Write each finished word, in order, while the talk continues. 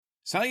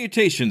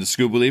Salutations,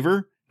 School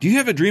Believer! Do you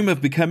have a dream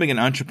of becoming an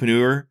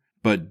entrepreneur,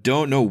 but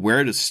don't know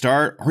where to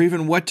start or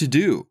even what to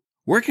do?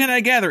 Where can I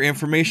gather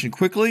information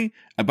quickly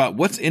about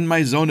what's in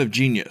my zone of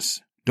genius?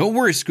 Don't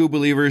worry, School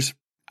Believers,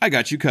 I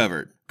got you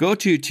covered. Go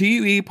to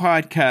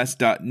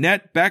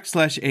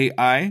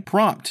tuepodcast.net/AI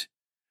prompt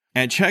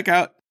and check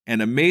out an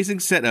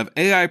amazing set of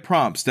AI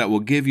prompts that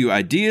will give you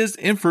ideas,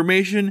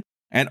 information,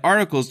 and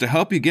articles to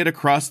help you get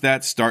across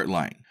that start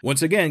line.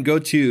 Once again, go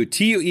to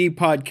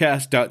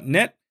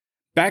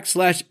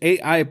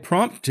tuepodcast.net/AI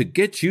prompt to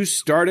get you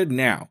started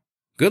now.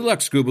 Good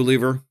luck, School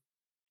Believer.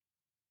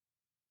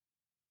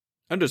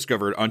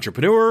 Undiscovered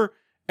Entrepreneur,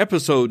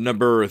 episode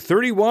number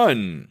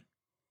 31.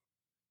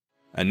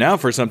 And now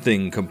for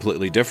something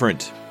completely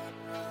different.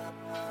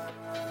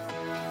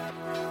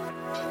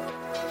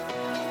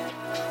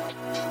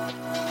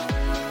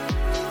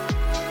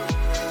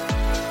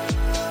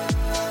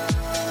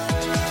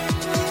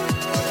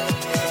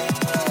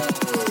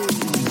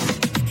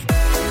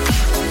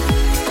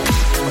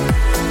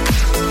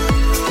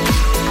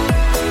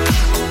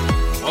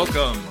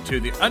 Welcome to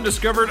the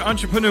Undiscovered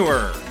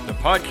Entrepreneur, the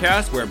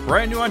podcast where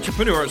brand new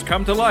entrepreneurs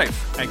come to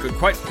life and could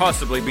quite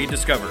possibly be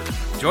discovered.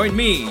 Join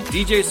me,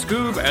 DJ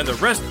Scoob, and the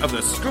rest of the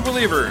Scoob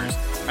Believers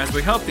as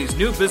we help these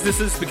new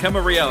businesses become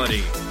a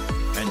reality.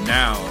 And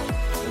now,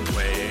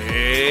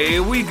 away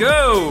we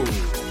go!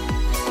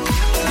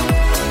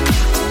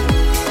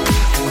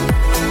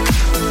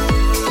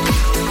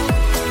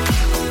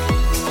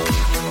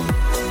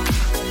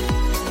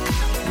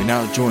 We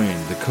now join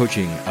the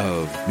coaching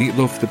of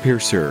Meatloaf the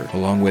Piercer,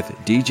 along with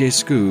DJ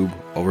Scoob,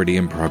 already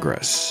in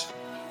progress.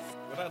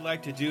 What I'd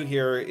like to do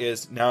here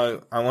is,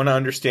 now I want to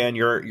understand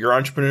your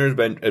entrepreneur's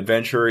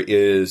adventure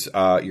is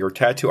you're a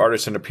tattoo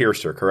artist and a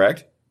piercer,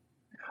 correct?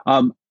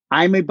 I'm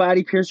a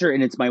body piercer,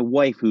 and it's my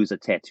wife who's a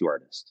tattoo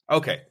artist.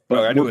 Okay.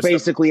 But we're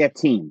basically a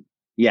team.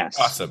 Yes.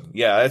 Awesome.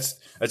 Yeah,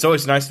 it's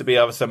always nice to be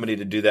able somebody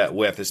to do that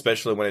with,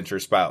 especially when it's your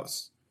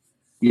spouse.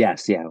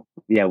 Yes, yeah.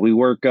 We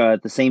work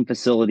at the same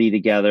facility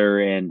together,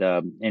 and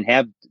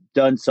have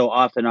done so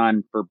off and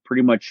on for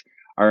pretty much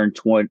our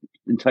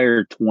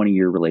entire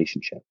 20-year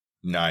relationship.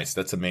 Nice,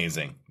 that's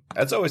amazing.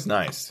 That's always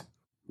nice.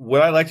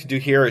 What I like to do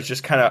here is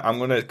just I'm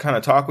going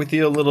to talk with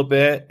you a little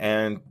bit,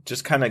 and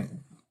just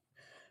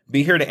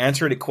be here to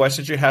answer any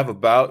questions you have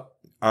about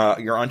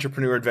your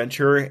entrepreneur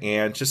adventure,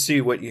 and just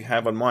see what you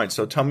have on mind.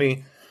 So tell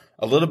me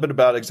a little bit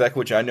about exactly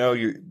what I know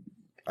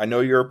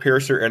you're a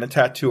piercer and a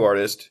tattoo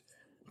artist.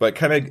 But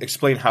kind of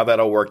explain how that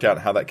all worked out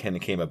and how that kind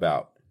of came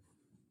about.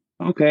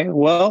 Okay.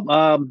 Well,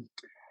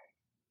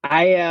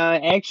 I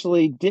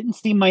actually didn't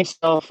see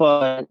myself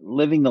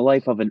living the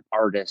life of an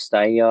artist.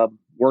 I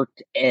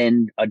worked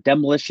in a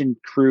demolition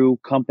crew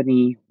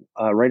company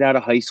right out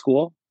of high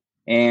school.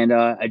 And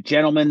a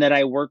gentleman that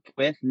I worked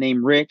with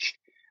named Rich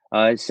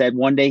said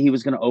one day he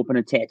was going to open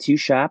a tattoo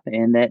shop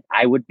and that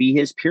I would be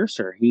his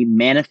piercer. He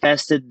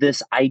manifested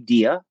this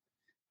idea.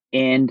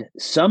 And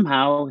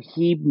somehow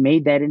he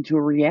made that into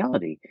a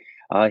reality.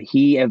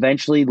 He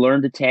eventually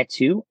learned to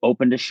tattoo,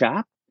 opened a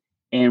shop.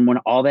 And when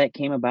all that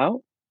came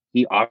about,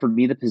 he offered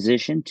me the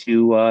position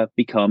to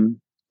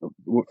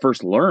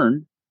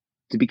learn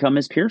to become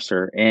his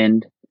piercer.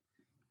 And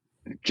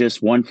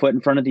just one foot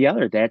in front of the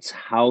other. That's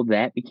how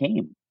that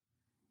became.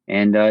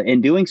 And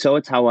in doing so,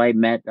 it's how I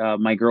met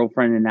my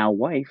girlfriend and now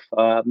wife,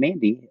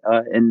 Mandy,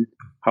 and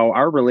how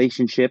our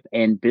relationship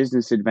and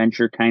business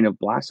adventure kind of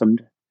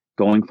blossomed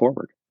going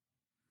forward.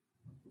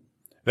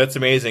 That's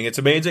amazing. It's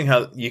amazing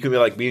how you can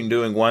be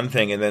doing one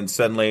thing and then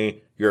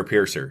suddenly you're a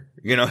piercer,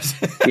 Yeah.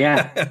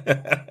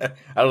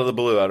 Out of the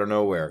blue, out of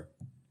nowhere.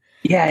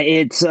 Yeah,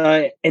 it's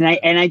and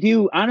I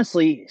do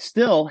honestly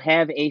still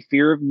have a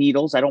fear of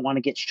needles. I don't want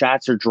to get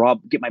shots or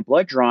get my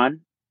blood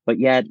drawn,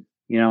 but yet,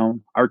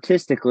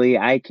 artistically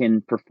I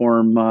can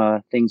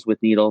perform things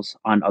with needles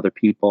on other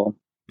people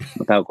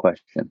without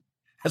question.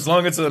 As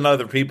long as it's on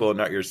other people and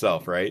not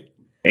yourself, right?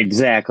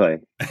 Exactly.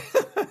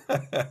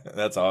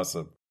 That's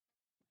awesome.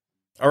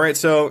 All right,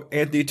 so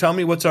Anthony, tell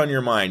me what's on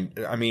your mind.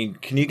 I mean,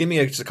 can you give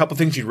me just a couple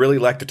things you'd really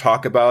like to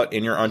talk about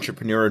in your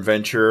entrepreneur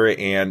adventure,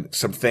 and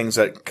some things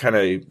that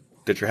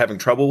that you're having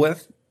trouble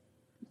with?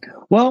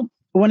 Well,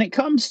 when it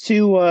comes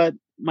to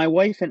my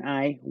wife and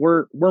I,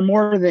 we're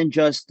more than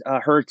just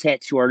her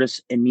tattoo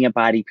artist and me a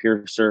body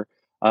piercer.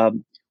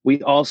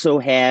 We also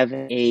have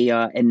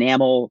a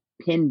enamel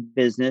pin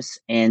business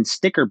and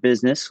sticker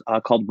business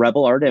called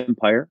Rebel Art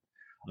Empire.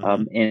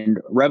 Mm-hmm. And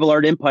Rebel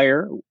Art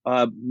Empire,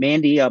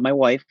 Mandy, my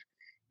wife,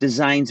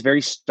 designs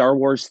very Star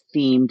Wars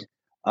themed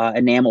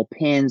enamel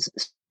pins,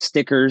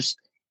 stickers,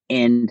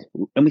 and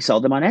we sell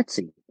them on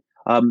Etsy.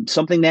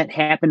 Something that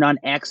happened on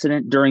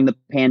accident during the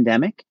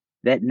pandemic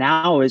that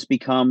now has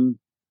become,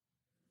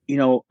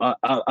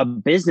 a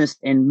business,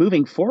 and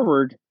moving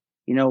forward,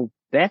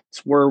 that's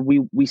where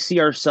we see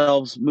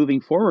ourselves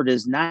moving forward,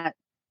 is not,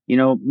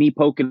 me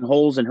poking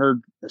holes and her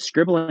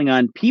scribbling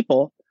on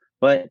people,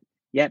 but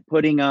yet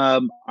putting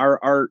our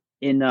art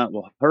in,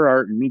 her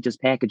art and me just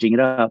packaging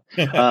it up,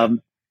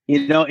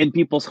 in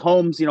people's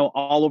homes,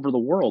 all over the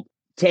world.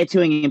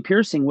 Tattooing and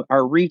piercing,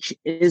 our reach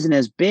isn't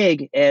as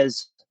big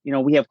as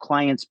we have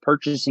clients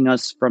purchasing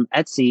us from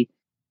Etsy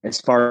as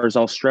far as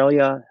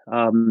Australia,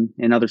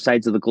 and other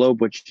sides of the globe,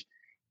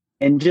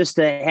 and just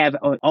to have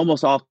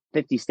almost all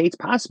 50 states,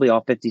 possibly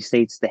all 50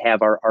 states, to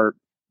have our art.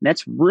 And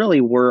that's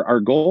really where our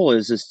goal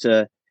is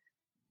to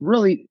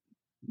really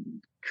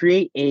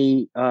create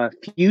a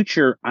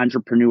future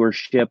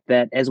entrepreneurship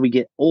that as we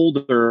get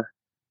older,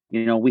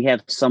 we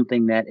have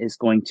something that is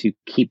going to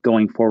keep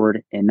going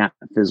forward and not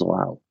fizzle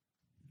out.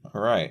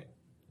 All right.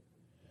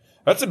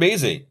 That's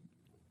amazing.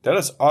 That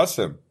is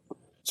awesome.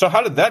 So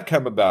how did that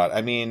come about?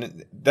 I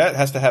mean, that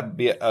has to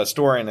be a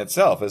story in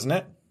itself, isn't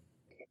it?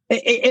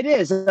 It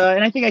is.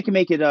 And I think I can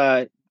make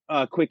it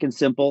quick and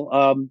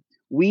simple.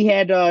 We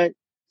had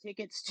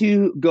tickets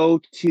to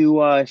go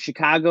to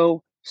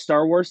Chicago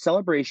Star Wars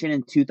Celebration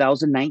in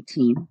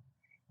 2019.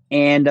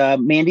 And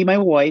Mandy, my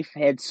wife,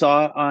 had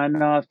saw on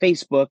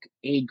Facebook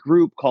a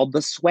group called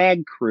the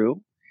Swag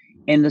Crew.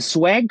 And the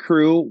Swag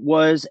Crew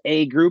was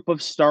a group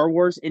of Star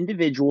Wars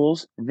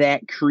individuals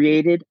that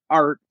created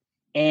art,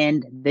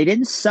 and they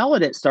didn't sell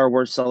it at Star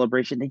Wars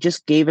Celebration. They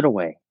just gave it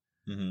away.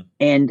 Mm-hmm.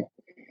 And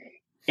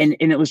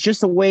it was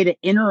just a way to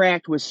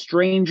interact with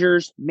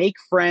strangers, make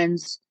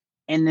friends.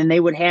 And then they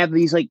would have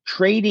these like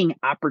trading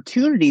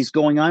opportunities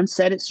going on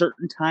set at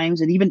certain times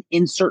and even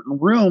in certain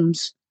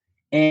rooms.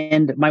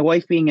 And my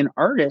wife, being an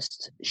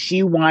artist,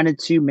 she wanted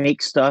to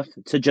make stuff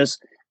to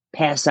just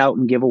pass out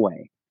and give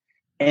away.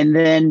 And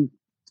then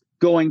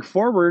going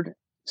forward,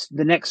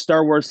 the next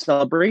Star Wars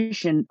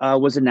Celebration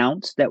was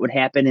announced that would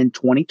happen in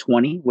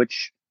 2020,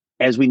 which,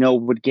 as we know,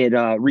 would get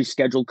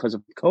rescheduled because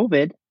of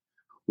COVID.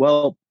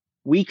 Well,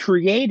 she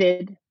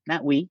created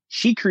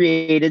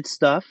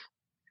stuff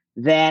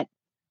that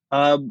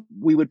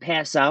we would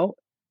pass out.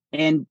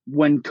 And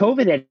when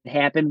COVID had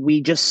happened,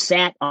 we just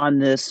sat on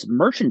this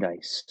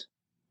merchandise.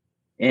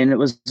 And it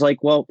was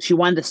like, well, she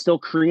wanted to still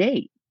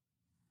create.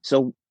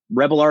 So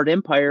Rebel Art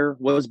Empire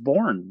was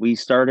born. We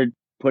started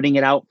putting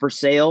it out for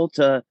sale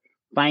to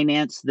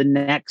finance the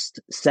next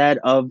set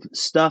of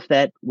stuff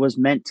that was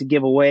meant to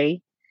give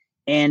away.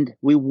 And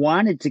we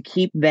wanted to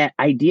keep that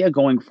idea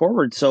going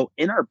forward. So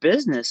in our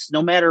business,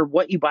 no matter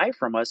what you buy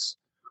from us,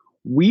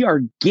 we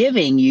are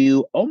giving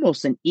you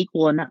almost an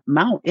equal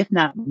amount, if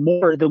not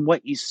more than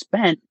what you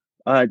spent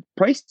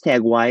price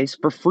tag wise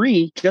for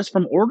free just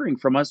from ordering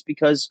from us,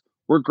 because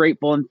we're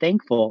grateful and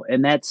thankful.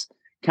 And that's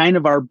kind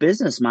of our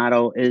business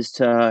motto, is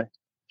to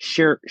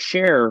share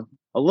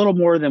a little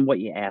more than what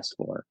you ask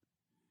for.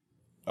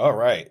 All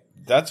right.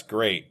 That's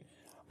great.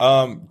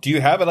 Do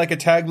you have like a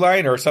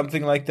tagline or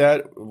something like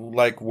that?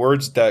 Like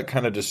words that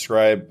kind of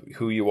describe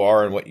who you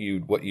are and what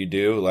you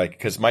do? Like,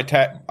 cause my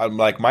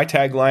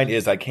tagline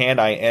is I can,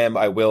 I am,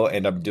 I will,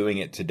 and I'm doing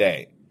it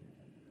today.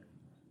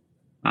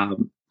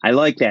 I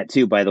like that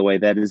too, by the way.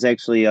 That is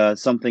actually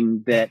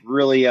something that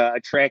really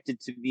attracted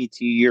to me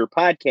to your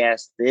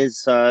podcast,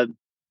 is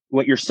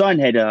what your son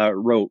had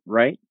wrote,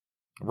 right?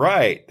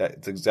 Right.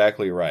 That's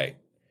exactly right.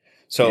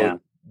 So yeah.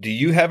 Do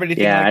you have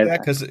anything like that?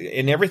 Because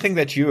in everything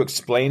that you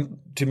explained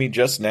to me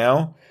just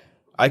now,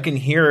 I can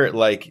hear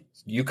like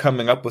you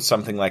coming up with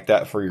something like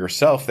that for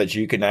yourself that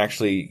you can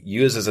actually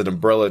use as an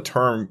umbrella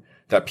term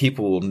that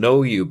people will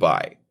know you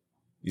by.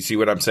 You see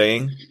what I'm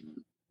saying?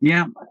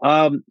 Yeah.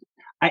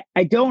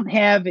 I don't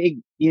have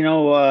an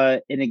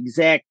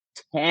exact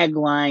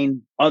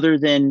tagline other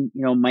than,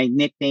 my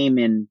nickname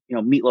and,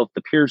 Meatloaf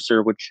the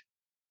Piercer, which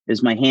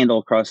is my handle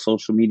across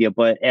social media.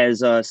 But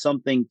as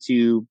something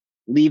to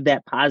leave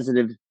that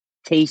positive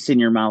taste in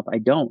your mouth, I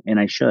don't, and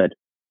I should.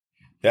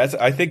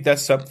 I think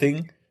that's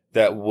something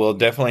that will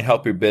definitely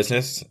help your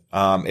business.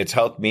 It's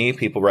helped me.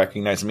 People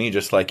recognize me,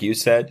 just like you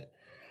said.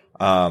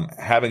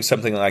 Having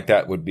something like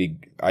that would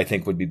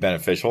be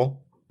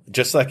beneficial.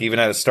 Just like even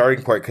at a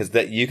starting point, because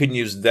that you can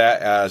use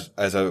that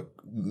as a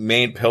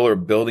main pillar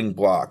building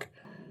block.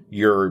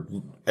 Your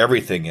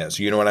everything is.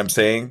 You know what I'm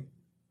saying?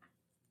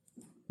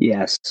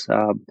 Yes,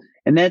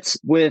 and that's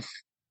with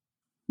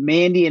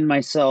Mandy and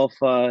myself.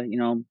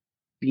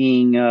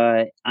 Being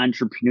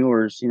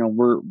entrepreneurs,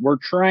 we're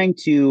trying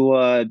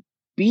to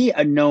be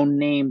a known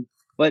name,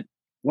 but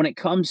when it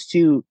comes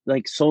to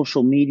like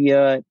social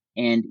media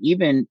and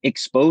even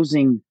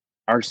exposing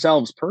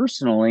ourselves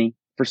personally,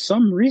 for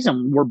some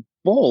reason we're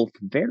both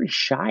very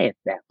shy at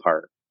that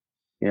part.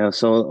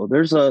 So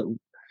there's a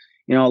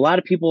lot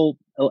of people,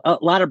 a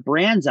lot of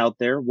brands out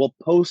there will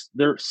post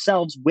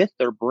themselves with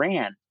their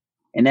brand,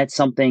 and that's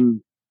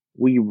something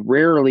we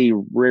rarely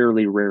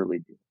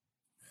do.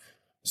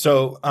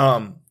 So,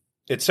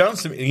 it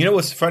sounds to me,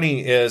 what's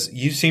funny is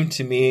you seem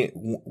to me,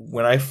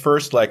 when I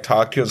first like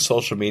talked to you on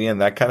social media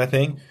and that kind of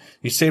thing,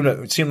 you seem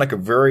like a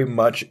very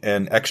much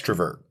an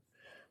extrovert,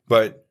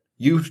 but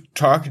you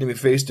talking to me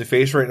face to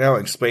face right now,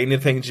 explaining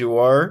the things you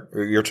are,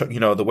 or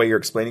the way you're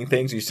explaining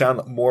things, you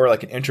sound more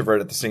like an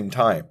introvert at the same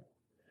time.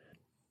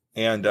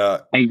 And,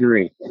 I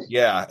agree.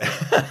 Yeah.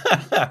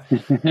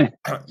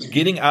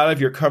 Getting out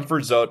of your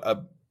comfort zone I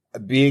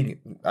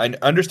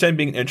understand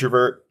being an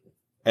introvert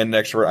and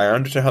an extrovert. I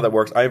understand how that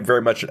works. I am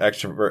very much an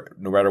extrovert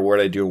no matter what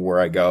I do and where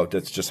I go.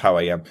 That's just how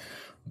I am.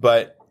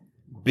 But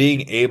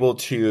being able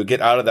to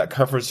get out of that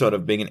comfort zone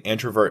of being an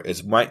introvert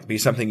is might be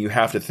something you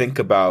have to think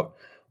about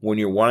when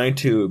you're wanting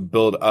to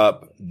build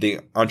up the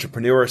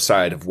entrepreneur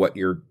side of what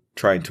you're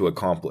trying to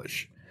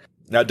accomplish.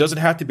 Now, it doesn't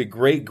have to be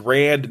great,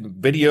 grand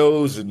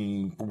videos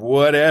and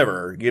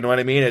whatever. You know what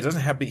I mean? It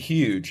doesn't have to be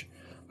huge,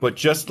 but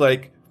just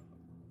like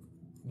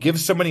give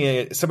somebody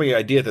an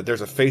idea that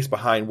there's a face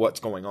behind what's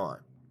going on.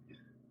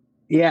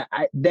 Yeah,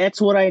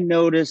 that's what I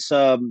notice.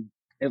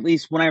 At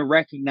least when I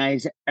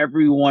recognize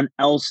everyone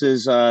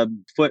else's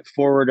foot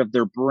forward of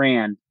their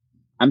brand,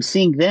 I'm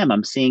seeing them.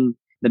 I'm seeing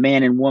the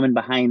man and woman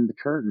behind the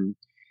curtain,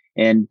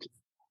 and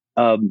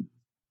um,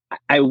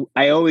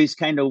 I always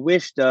kind of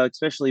wished,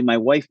 especially my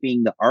wife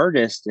being the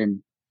artist,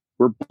 and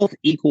we're both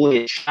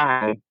equally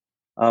shy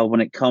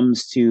when it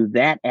comes to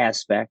that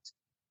aspect.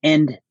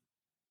 And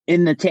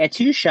in the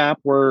tattoo shop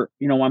where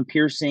I'm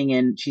piercing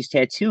and she's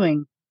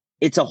tattooing,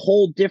 it's a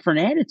whole different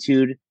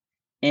attitude.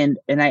 And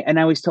I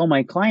always tell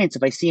my clients,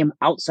 if I see him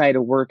outside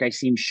of work, I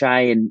seem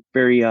shy and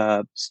very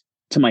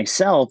to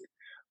myself,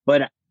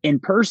 but in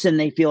person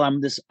they feel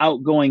I'm this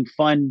outgoing,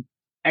 fun,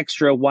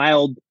 extra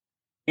wild,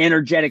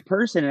 energetic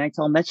person. And I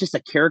tell them that's just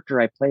a character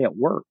I play at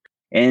work,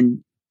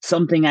 and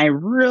something I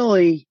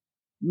really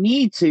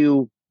need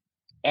to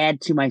add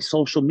to my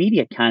social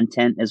media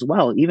content as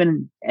well,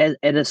 even at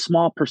a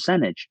small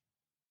percentage.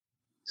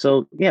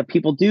 So yeah,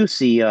 people do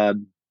see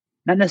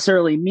not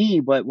necessarily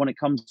me, but when it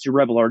comes to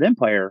Rebel Art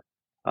Empire,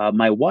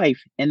 my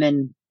wife, and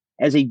then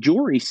as a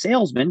jewelry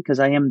salesman, because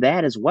I am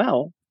that as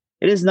well,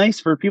 it is nice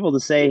for people to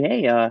say,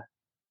 "Hey,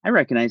 I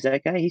recognize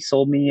that guy. He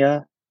sold me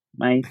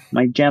my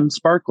gem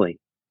sparkly."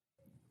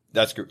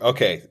 That's good.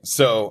 Okay.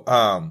 So,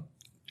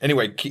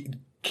 anyway,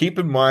 keep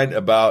in mind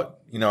about,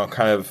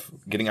 kind of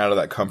getting out of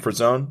that comfort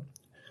zone.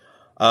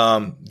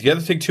 The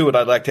other thing too, what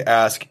I'd like to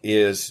ask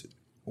is,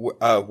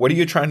 what are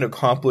you trying to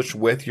accomplish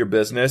with your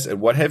business, and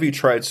what have you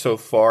tried so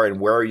far,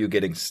 and where are you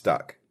getting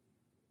stuck?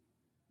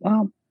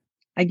 Well,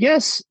 I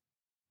guess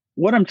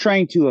what I'm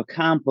trying to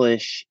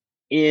accomplish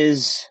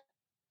is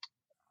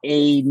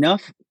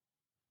enough,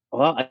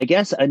 well, I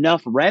guess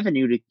enough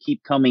revenue to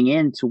keep coming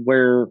in to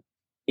where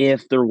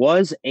if there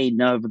was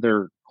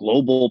another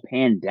global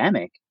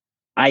pandemic,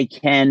 I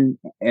can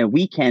and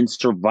we can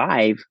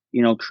survive,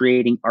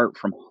 creating art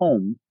from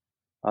home.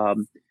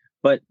 Um,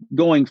 but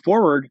going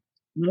forward,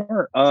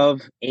 more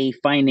of a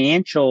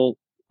financial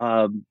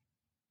um,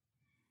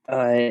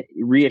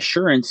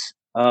 reassurance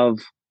of,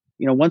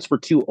 once we're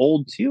too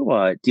old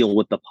to deal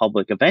with the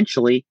public,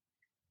 eventually,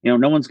 no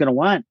one's going to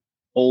want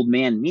old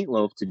man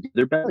Meatloaf to do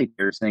their belly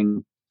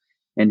piercing.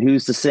 And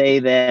who's to say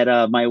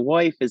that my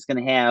wife is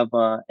going to have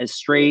as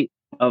straight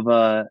of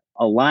a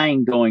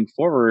line going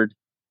forward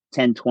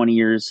 10, 20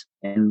 years,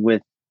 and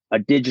with a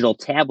digital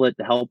tablet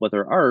to help with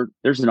her art,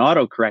 there's an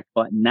autocorrect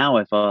button now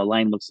if a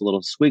line looks a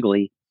little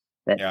squiggly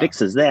that Yeah.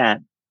 fixes that.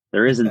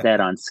 There isn't that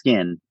on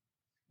skin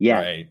yet.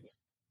 Right.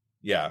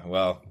 Yeah.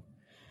 Well,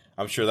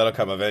 I'm sure that'll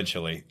come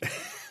eventually.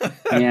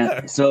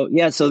 Yeah. So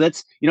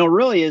that's,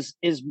 really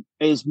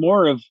is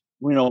more of,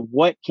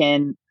 what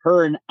can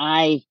her and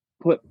I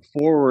put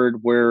forward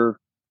where,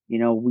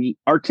 we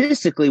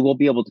artistically will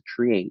be able to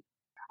create.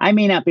 I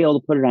may not be able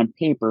to put it on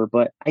paper,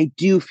 but I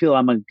do feel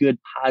I'm a good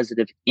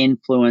positive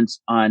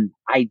influence on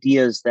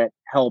ideas that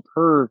help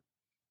her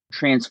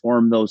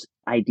transform those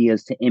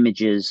ideas to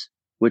images,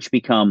 which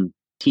become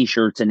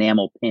t-shirts,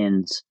 enamel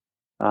pins.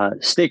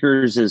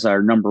 Stickers is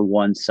our number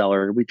one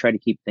seller. We try to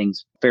keep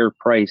things fair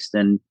priced,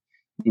 and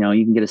you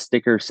can get a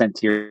sticker sent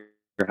to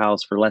your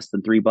house for less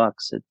than $3.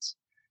 It's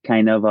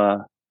kind of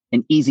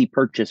an easy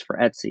purchase for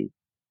Etsy,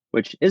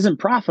 which isn't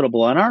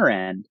profitable on our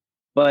end,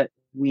 but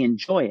we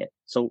enjoy it.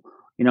 So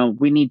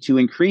we need to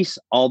increase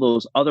all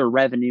those other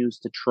revenues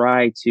to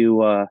try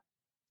to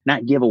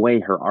not give away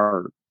her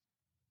art,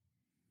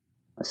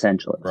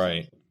 essentially.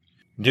 Right.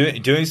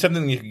 Doing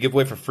something you can give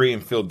away for free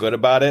and feel good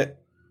about it,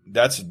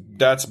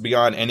 that's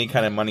beyond any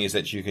kind of monies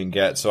that you can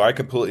get. So I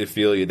completely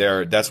feel you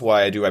there. That's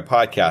why I do my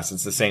podcast.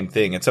 It's the same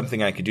thing. It's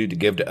something I could do to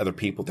give to other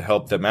people to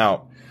help them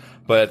out.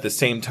 But at the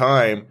same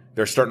time,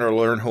 they're starting to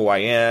learn who I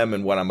am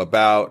and what I'm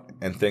about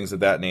and things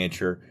of that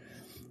nature.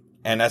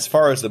 And as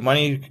far as the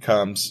money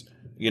comes,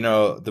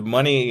 the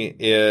money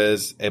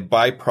is a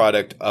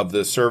byproduct of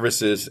the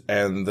services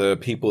and the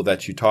people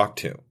that you talk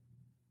to.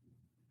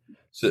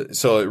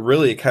 So it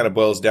really kind of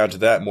boils down to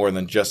that more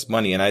than just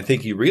money. And I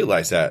think you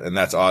realize that, and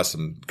that's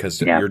awesome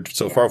because you're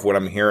so far from what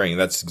I'm hearing.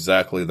 That's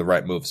exactly the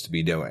right moves to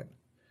be doing.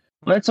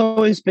 Well, that's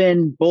always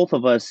been both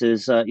of us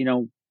is,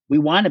 we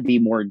want to be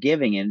more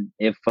giving. And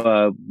if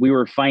we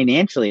were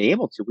financially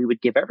able to, we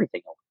would give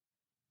everything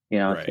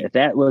away. Right. If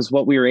that was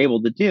what we were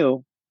able to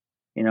do,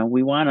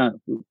 we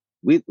want to,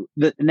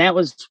 and that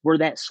was where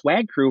that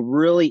swag crew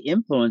really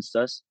influenced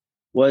us.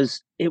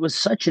 It was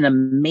such an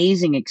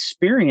amazing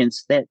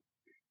experience that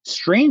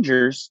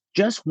strangers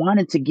just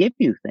wanted to give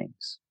you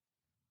things.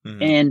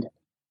 Mm-hmm.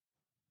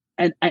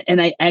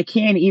 And I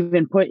can't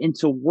even put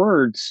into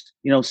words,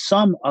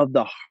 some of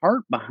the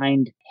heart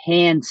behind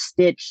hand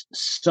stitched,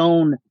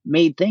 sewn,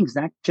 made things,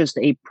 not just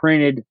a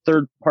printed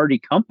third party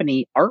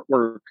company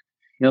artwork.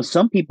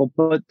 some people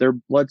put their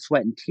blood,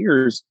 sweat, and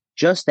tears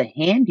just to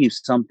hand you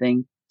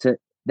something to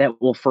that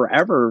will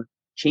forever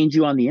change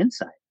you on the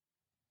inside.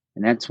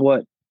 And that's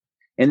what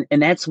and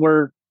that's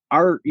where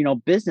our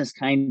business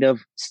kind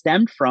of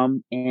stemmed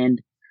from.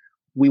 And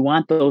we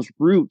want those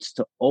roots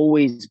to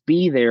always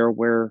be there,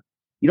 where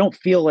you don't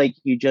feel like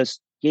you just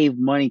gave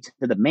money to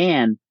the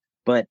man,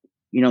 but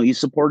you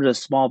supported a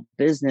small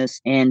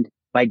business. And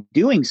by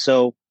doing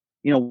so,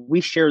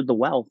 we shared the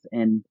wealth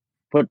and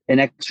put an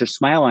extra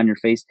smile on your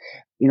face.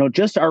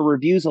 Just our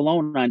reviews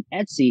alone on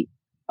Etsy,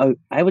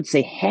 I would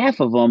say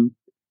half of them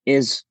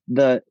is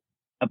the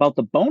about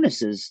the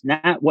bonuses,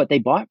 not what they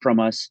bought from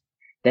us,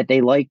 that they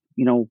like,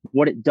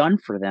 what it done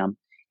for them.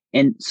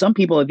 And some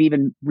people have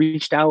even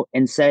reached out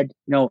and said,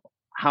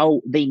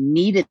 how they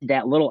needed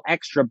that little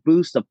extra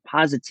boost of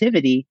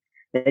positivity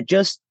that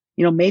just,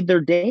 made their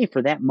day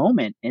for that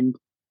moment. And,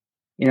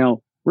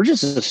 we're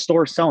just a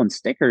store selling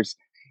stickers.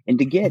 And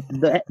to get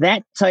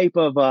that type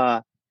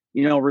of,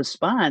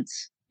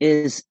 response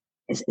is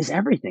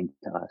everything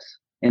to us.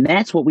 And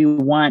that's what we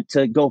want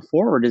to go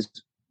forward, is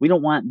we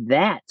don't want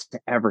that to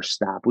ever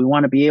stop. We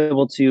want to be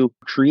able to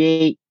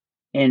create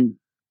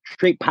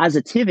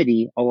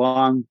positivity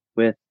along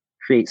with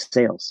create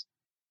sales.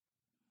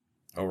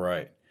 All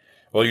right.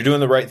 Well, you're doing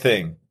the right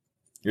thing.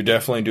 You're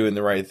definitely doing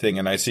the right thing.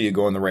 And I see you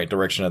going the right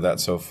direction of that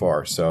so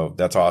far. So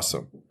that's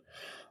awesome.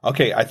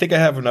 Okay. I think I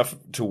have enough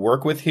to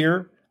work with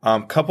here.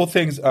 Couple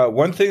things.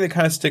 One thing that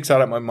kind of sticks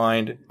out at my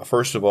mind,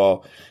 first of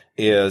all,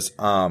 is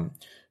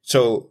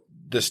so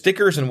the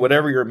stickers and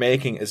whatever you're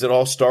making, is it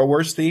all Star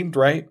Wars themed,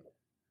 right?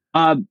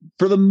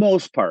 For the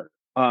most part.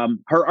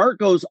 Her art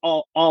goes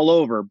all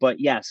over, but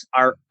yes,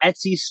 our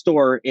Etsy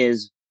store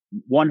is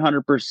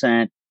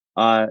 100%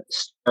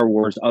 Star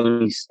Wars.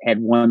 Others had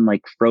one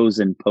like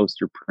Frozen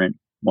poster print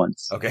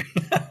once. Okay.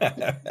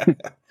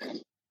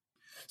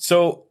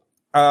 So,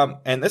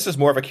 and this is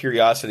more of a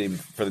curiosity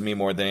for me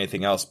more than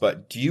anything else,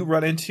 but do you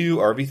run into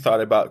or have you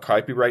thought about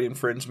copyright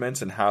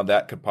infringements and how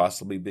that could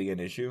possibly be an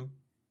issue?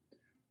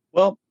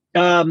 Well,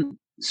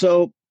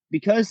 so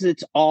because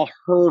it's all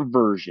her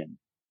version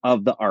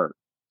of the art,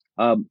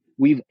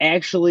 we've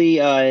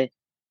actually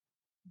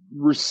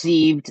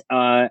received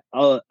a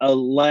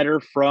letter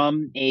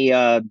from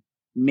a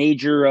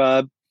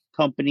major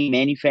company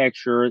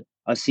manufacturer,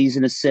 a cease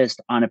and assist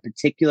on a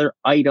particular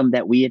item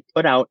that we had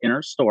put out in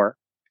our store.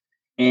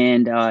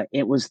 And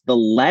it was the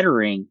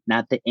lettering,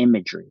 not the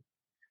imagery.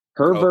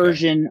 Her Okay.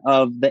 version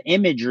of the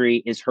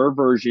imagery is her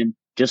version,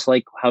 just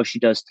like how she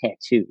does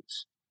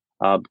tattoos,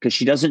 because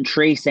she doesn't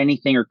trace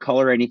anything or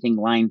color anything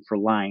line for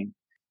line.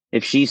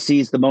 If she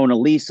sees the Mona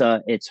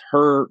Lisa, it's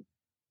her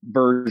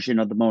version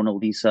of the Mona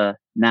Lisa,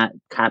 not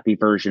copy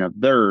version of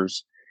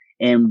theirs.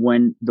 And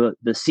when the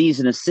cease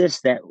and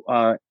assist that,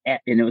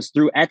 and it was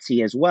through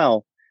Etsy as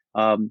well,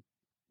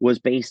 was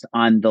based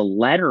on the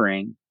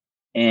lettering.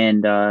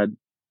 And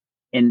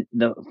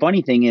the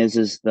funny thing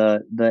is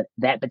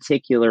that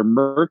particular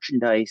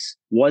merchandise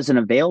wasn't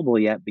available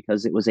yet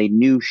because it was a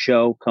new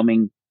show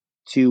coming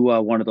to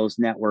one of those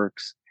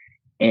networks.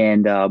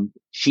 And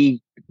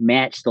she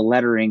matched the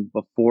lettering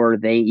before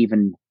they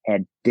even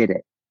had did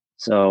it.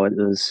 So it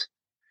was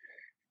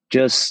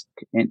just,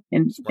 and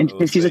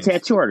she's a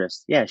tattoo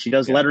artist. Yeah, she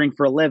does lettering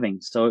for a living.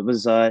 So it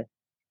was a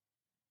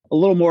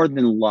little more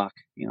than luck.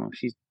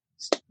 She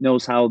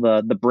knows how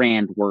the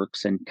brand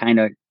works, and kind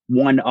of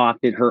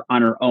one-offed her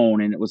on her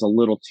own, and it was a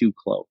little too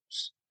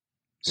close.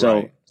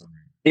 So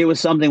It was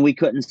something we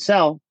couldn't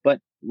sell, but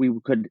we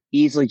could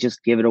easily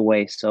just give it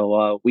away.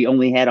 So we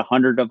only had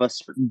 100 of a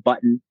certain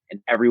button,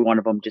 and every one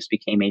of them just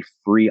became a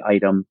free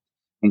item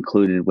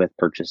included with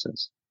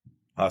purchases.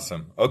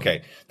 Awesome.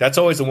 Okay. That's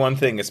always the one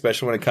thing,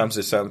 especially when it comes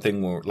to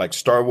something like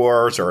Star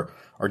Wars or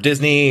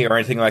Disney or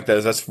anything like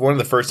that. That's one of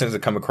the first things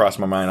that come across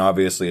my mind,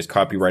 obviously, is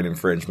copyright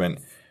infringement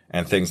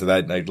and things of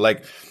that.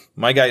 Like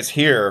my guys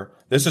here,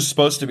 this is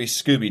supposed to be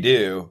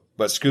Scooby-Doo,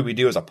 but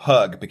Scooby-Doo is a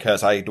pug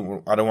because I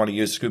don't want to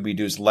use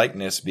Scooby-Doo's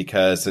likeness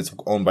because it's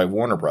owned by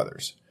Warner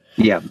Brothers.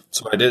 Yeah.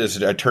 So what I did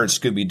is I turned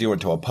Scooby-Doo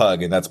into a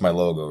pug, and that's my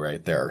logo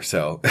right there.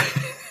 So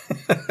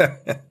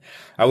I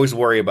always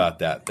worry about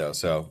that, though.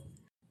 So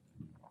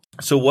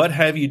what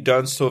have you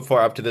done so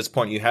far up to this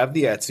point? You have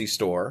the Etsy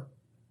store,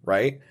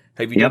 right?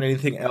 Have you done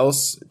anything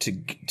else to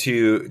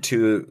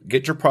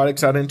get your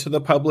products out into the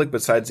public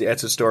besides the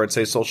Etsy store and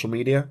say social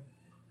media?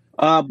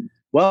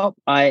 Well,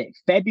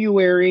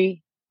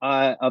 February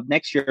of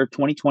next year,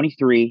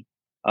 2023,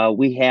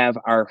 we have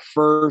our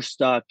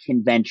first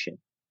convention.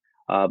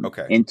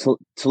 Okay. In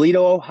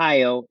Toledo,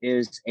 Ohio,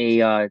 is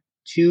a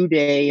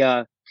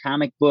 2-day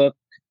comic book,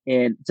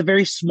 and it's a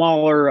very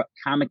smaller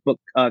comic book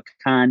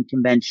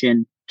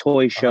convention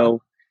toy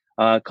show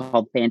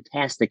called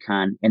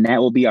Fantasticon, and that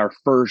will be our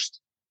first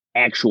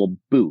actual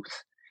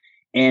booth.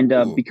 And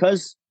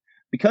because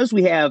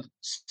we have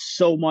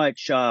so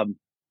much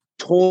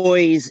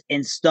toys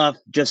and stuff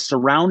just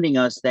surrounding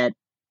us that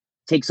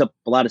takes up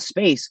a lot of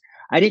space,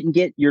 I didn't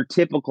get your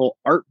typical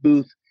art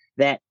booth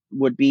that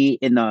would be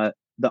in the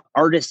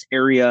artist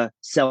area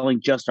selling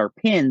just our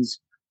pins.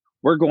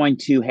 We're going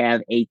to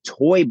have a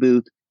toy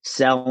booth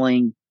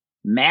selling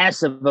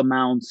massive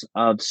amounts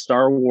of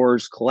Star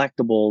Wars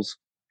collectibles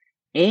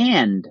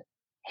and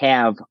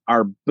have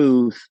our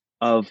booth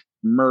of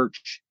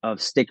merch,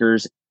 of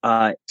stickers,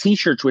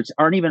 t-shirts, which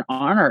aren't even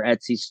on our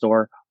Etsy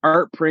store,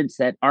 art prints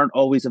that aren't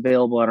always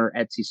available on our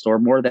Etsy store,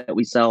 more that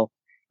we sell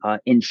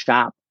in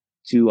shop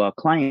to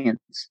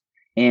clients.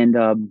 And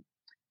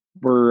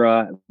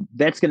we're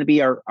that's going to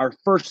be our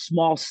first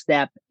small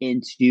step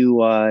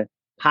into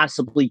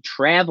possibly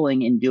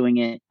traveling and doing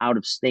it out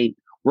of state.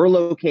 We're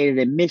located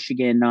in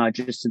Michigan,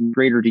 just in the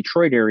greater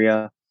Detroit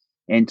area,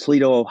 and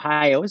Toledo,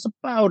 Ohio is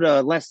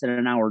about less than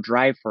an hour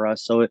drive for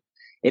us. So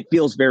it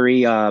feels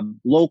very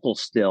local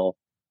still.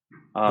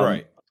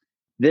 Right.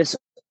 This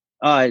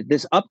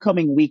this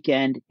upcoming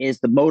weekend is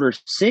the Motor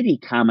City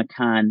Comic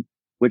Con,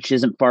 which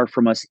isn't far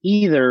from us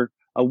either.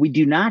 We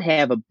do not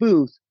have a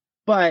booth,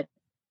 but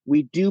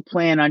we do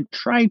plan on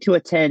trying to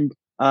attend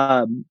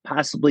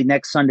possibly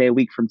next Sunday, a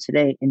week from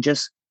today, and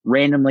just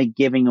randomly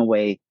giving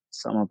away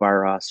some of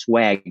our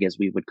swag, as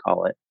we would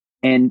call it,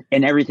 and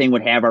everything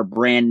would have our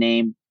brand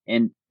name,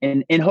 and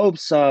in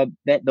hopes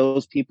that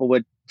those people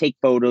would take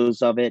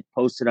photos of it,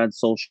 post it on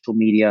social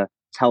media,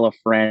 tell a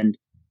friend.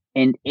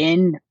 And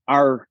in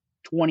our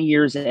 20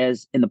 years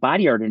as in the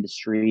body art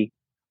industry,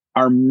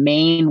 our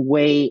main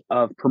way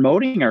of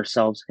promoting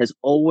ourselves has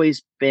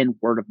always been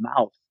word of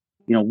mouth.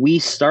 We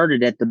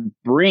started at the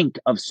brink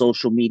of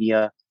social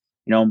media.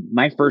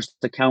 My first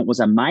account was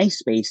on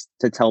MySpace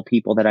to tell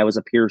people that I was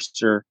a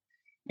piercer.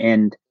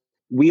 And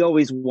we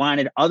always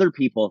wanted other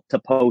people to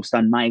post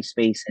on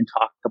MySpace and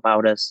talk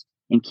about us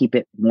and keep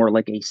it more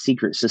like a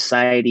secret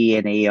society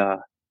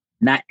and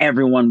not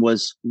everyone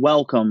was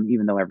welcome,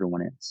 even though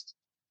everyone is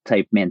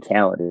type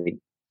mentality.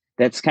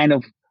 That's kind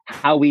of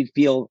how we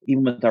feel,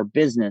 even with our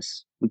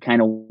business. We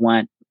kind of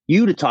want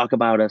you to talk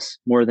about us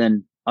more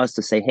than us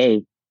to say,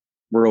 hey,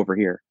 we're over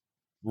here.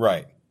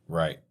 Right.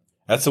 Right.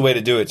 That's the way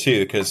to do it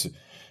too. Because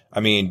I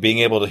mean, being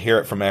able to hear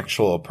it from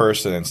actual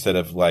person instead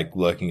of like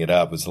looking it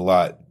up is a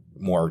lot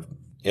more.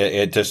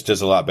 It just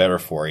does a lot better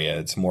for you.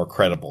 It's more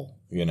credible,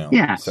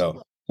 Yeah.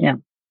 So yeah,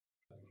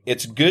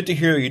 it's good to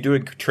hear you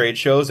doing trade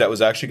shows. That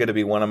was actually going to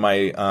be one of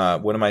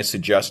my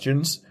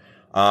suggestions.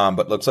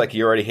 But looks like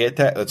you already hit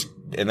that.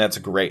 That's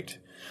great.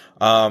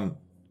 Let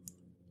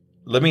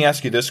me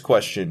ask you this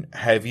question: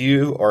 Have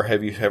you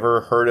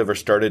ever heard of or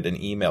started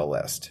an email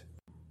list?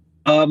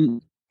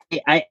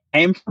 I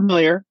am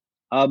familiar.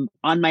 On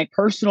my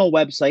personal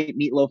website,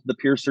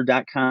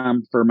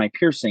 meatloafthepiercer.com, for my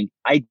piercing,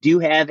 I do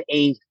have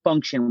a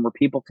function where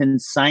people can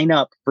sign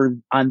up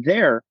on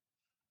there.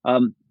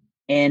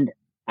 And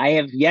I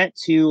have yet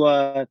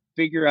to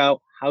figure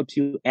out how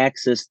to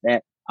access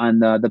that on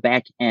the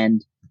back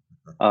end,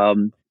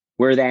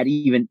 where that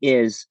even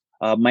is.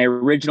 My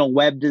original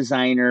web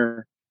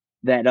designer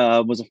that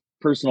was a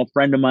personal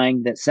friend of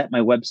mine that set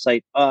my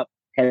website up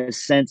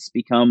has since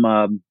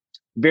become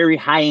very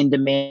high in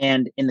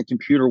demand in the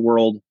computer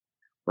world,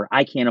 where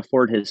I can't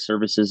afford his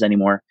services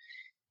anymore.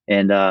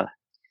 And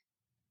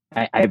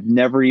I've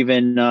never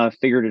even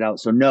figured it out.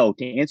 So no,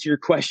 to answer your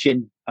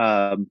question,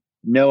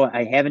 no,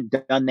 I haven't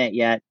done that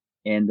yet.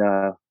 And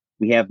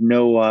we have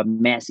no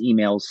mass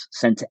emails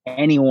sent to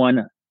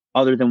anyone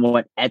other than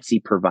what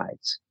Etsy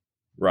provides.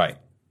 Right.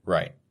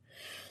 Right.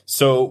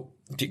 So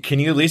can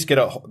you at least get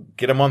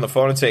him on the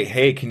phone and say,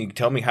 "Hey, can you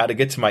tell me how to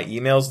get to my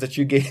emails that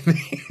you gave me?"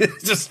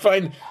 Just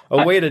find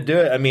a way to do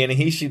it. I mean,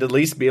 he should at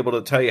least be able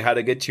to tell you how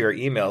to get to your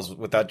emails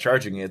without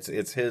charging you.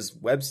 It's his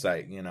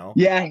website,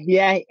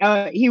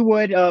 Yeah, he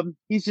would.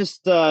 He's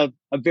just a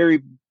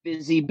very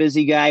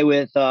busy guy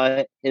with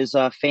his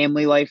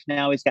family life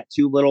now. He's got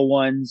two little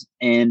ones,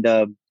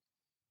 and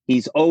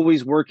he's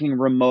always working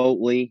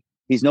remotely.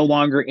 He's no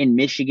longer in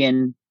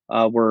Michigan,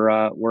 where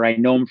I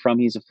know him from.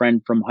 He's a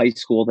friend from high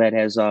school that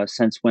has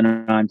since went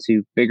on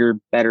to bigger,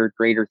 better,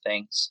 greater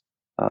things.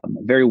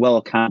 Very well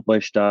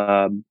accomplished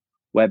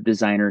web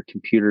designer,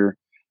 computer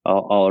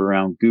all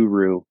around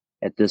guru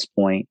at this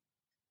point.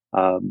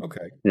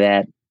 Okay.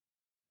 That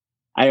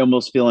I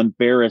almost feel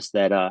embarrassed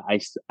that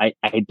I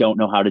don't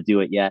know how to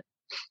do it yet,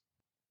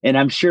 and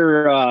I'm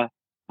sure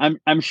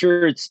I'm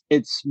sure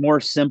it's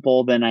more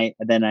simple than I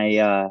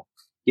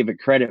give it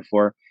credit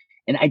for.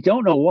 And I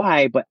don't know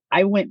why, but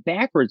I went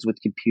backwards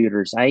with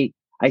computers. I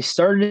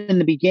started in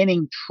the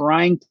beginning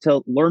trying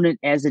to learn it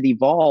as it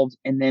evolved,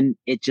 and then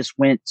it just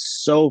went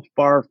so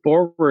far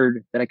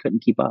forward that I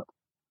couldn't keep up.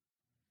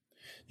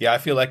 Yeah, I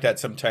feel like that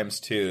sometimes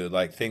too.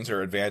 Like things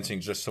are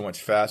advancing just so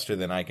much faster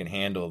than I can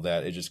handle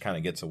that it just kind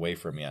of gets away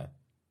from you.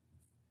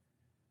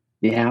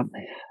 Yeah,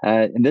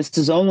 and this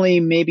is only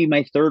maybe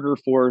my third or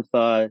fourth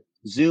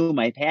Zoom.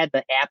 I've had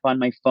the app on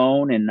my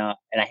phone and I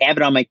have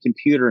it on my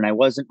computer, and I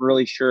wasn't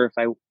really sure if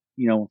I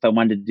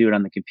wanted to do it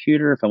on the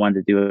computer, if I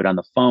wanted to do it on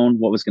the phone,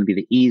 what was going to be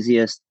the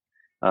easiest.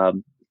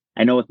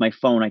 I know with my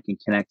phone I can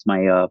connect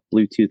my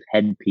Bluetooth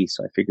headpiece,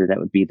 so I figured that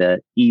would be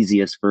the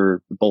easiest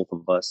for both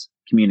of us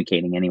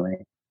communicating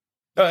anyway.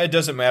 It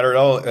doesn't matter. It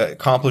all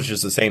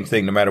accomplishes the same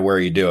thing no matter where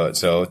you do it.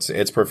 So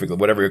it's perfect.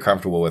 Whatever you're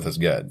comfortable with is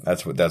good.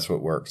 That's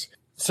what works.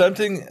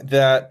 Something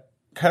that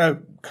kind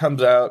of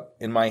comes out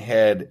in my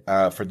head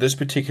for this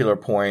particular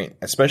point,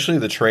 especially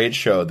the trade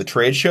show. The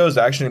trade show is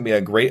actually going to be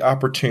a great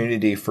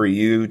opportunity for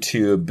you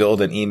to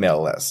build an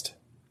email list.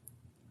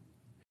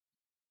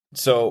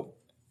 So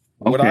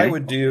what I Okay.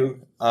 would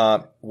do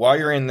while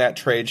you're in that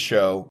trade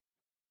show,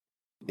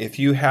 if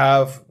you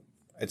have,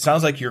 it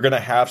sounds like you're going to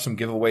have some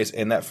giveaways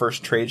in that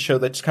first trade show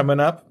that's coming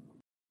up.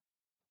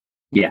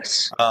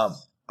 Yes.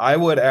 I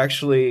would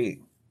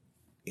actually,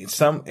 in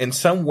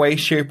some way,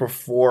 shape, or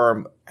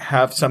form,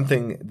 have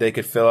something they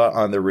could fill out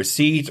on the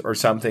receipt or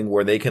something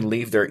where they can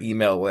leave their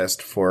email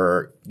list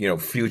for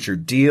future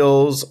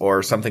deals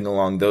or something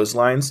along those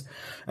lines,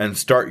 and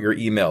start your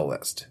email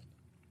list.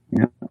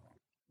 Yeah.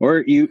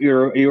 Or you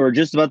were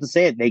just about to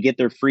say it. They get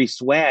their free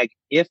swag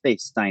if they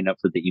sign up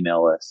for the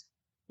email list.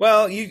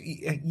 Well,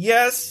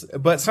 yes,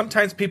 but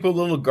sometimes people are a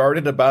little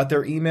guarded about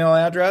their email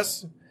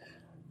address.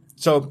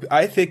 So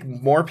I think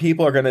more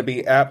people are going to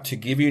be apt to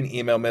give you an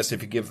email list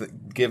if you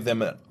give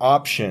them an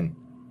option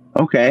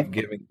Okay. of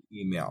giving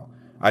email.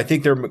 I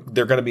think they're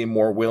going to be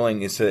more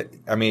willing.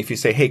 If you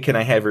say, "Hey, can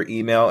I have your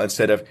email?"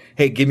 instead of,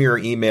 "Hey, give me your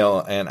email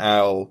and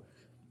I'll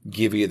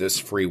give you this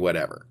free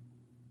whatever."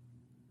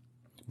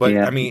 But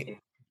Yeah. I mean,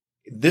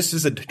 this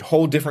is a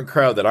whole different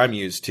crowd that I'm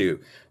used to.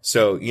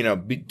 So,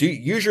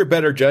 use your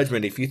better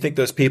judgment. If you think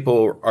those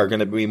people are going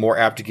to be more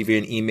apt to give you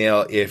an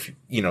email, if,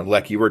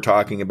 like you were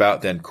talking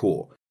about, then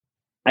cool.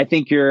 I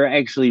think you're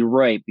actually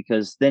right,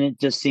 because then it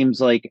just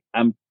seems like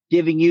I'm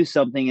giving you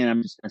something and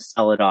I'm just going to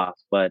sell it off.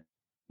 But,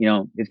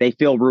 if they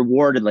feel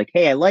rewarded, like,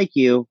 hey, I like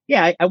you.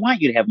 Yeah, I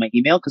want you to have my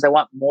email because I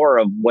want more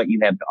of what you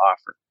have to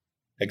offer.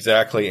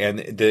 Exactly. And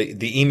the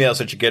emails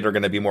that you get are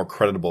going to be more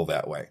credible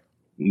that way.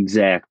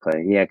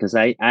 Exactly. Yeah, because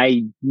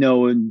I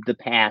know in the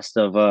past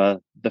of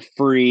the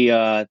free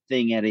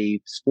thing at a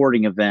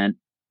sporting event,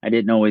 I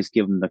didn't always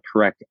give them the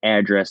correct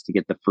address to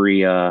get the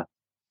free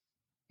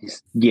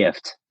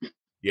gift.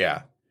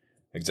 Yeah,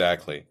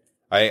 exactly.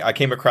 I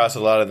came across a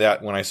lot of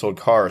that when I sold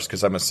cars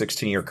because I'm a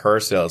 16-year car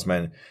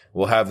salesman.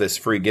 We'll have this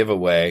free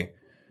giveaway.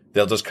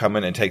 They'll just come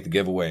in and take the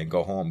giveaway and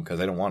go home because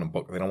they don't want to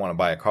book. They don't want to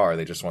buy a car.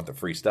 They just want the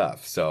free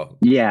stuff. So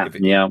Yeah,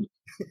 yeah.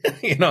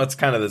 it's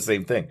kind of the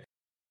same thing.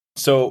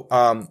 So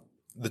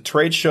the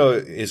trade show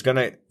is going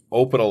to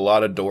open a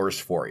lot of doors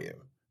for you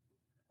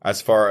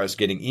as far as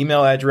getting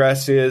email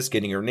addresses,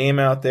 getting your name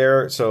out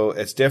there. So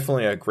it's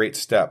definitely a great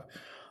step.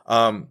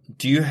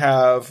 Do you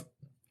have,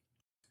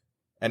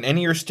 and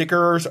any of your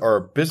stickers or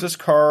business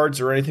cards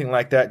or anything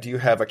like that, do you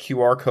have a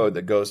QR code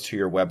that goes to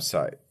your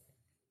website?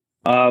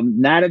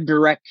 Not a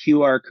direct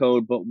QR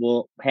code, but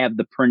we'll have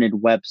the printed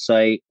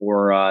website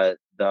or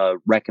the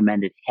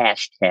recommended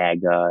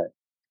hashtag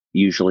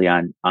usually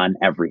on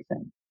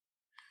everything.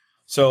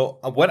 So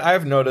what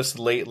I've noticed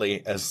lately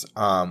is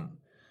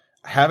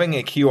having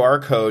a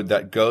QR code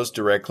that goes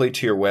directly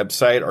to your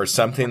website or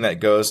something that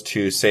goes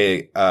to,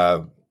 say,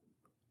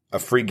 a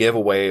free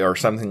giveaway or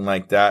something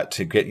like that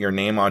to get your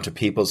name onto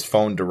people's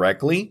phone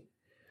directly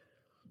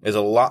is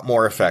a lot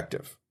more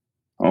effective.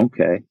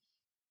 Okay.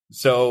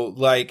 So,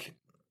 like,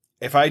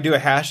 if I do a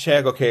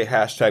hashtag, okay,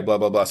 hashtag blah,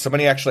 blah, blah,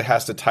 somebody actually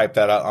has to type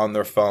that out on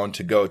their phone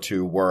to go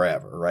to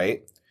wherever,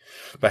 right?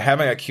 But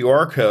having a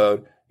QR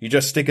code, you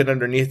just stick it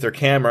underneath their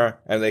camera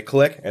and they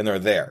click and they're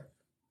there.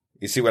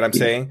 You see what I'm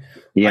saying?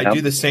 Yeah. I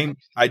do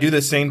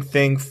the same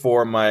thing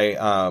for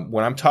my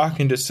when I'm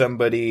talking to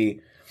somebody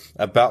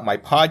about my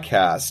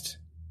podcast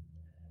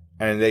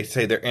and they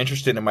say they're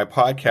interested in my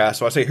podcast.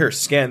 So I say, here,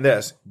 scan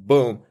this.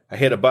 Boom. I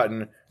hit a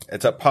button.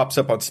 Pops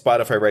up on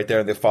Spotify right there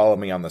and they follow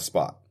me on the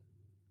spot.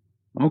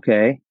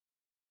 Okay.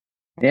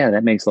 Yeah,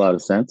 that makes a lot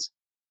of sense.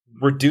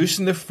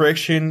 Reducing the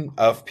friction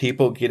of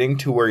people getting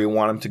to where you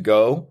want them to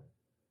go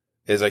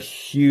is a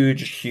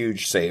huge,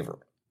 huge saver.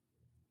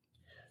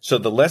 So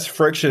the less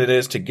friction it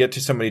is to get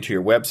to somebody to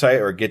your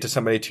website or get to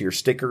somebody to your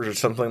stickers or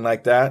something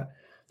like that,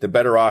 the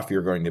better off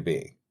you're going to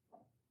be.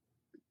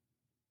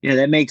 Yeah,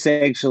 that makes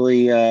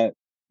actually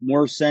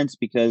more sense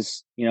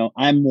because,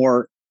 I'm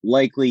more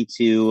likely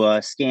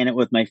to scan it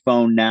with my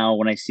phone now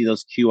when I see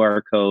those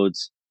QR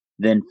codes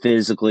than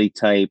physically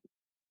type,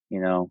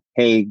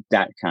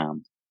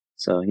 hey.com.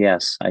 So,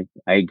 yes,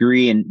 I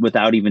agree. And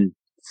without even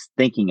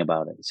thinking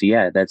about it. So,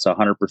 yeah, that's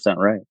 100%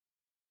 right.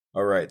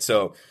 All right.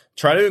 So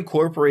try to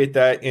incorporate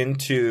that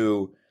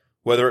into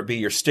whether it be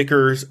your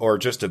stickers or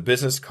just a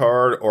business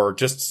card or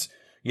just,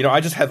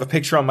 I just have a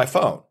picture on my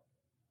phone.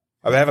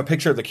 I have a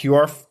picture of the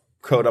QR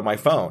code on my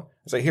phone.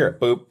 I say, here,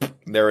 boop,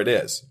 there it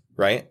is,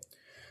 right?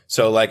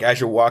 So, like, as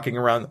you're walking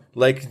around,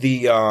 like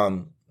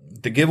the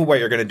giveaway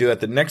you're going to do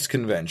at the next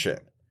convention,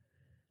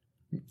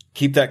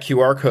 keep that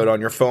QR code on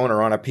your phone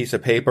or on a piece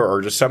of paper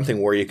or just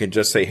something where you can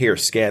just say, here,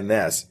 scan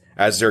this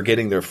as they're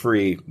getting their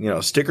free,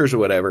 stickers or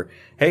whatever.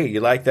 Hey, you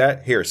like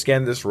that? Here,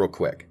 scan this real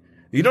quick.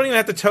 You don't even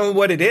have to tell them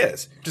what it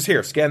is. Just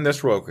here, scan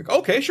this real quick.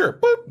 Okay, sure.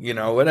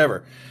 Boop,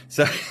 whatever.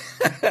 So,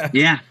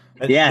 yeah.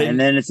 Yeah. And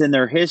then it's in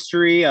their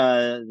history.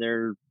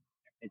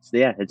 It's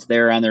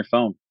there on their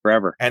phone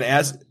forever. And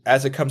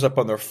as it comes up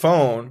on their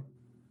phone,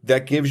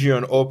 that gives you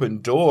an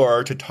open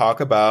door to talk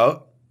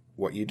about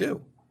what you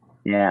do.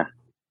 Yeah.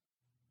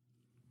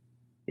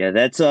 Yeah,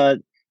 that's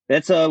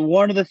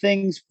one of the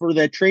things for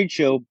that trade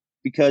show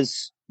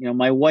because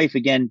my wife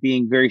again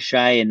being very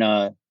shy and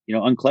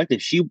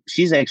uncollected,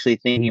 she's actually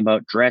thinking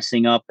about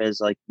dressing up as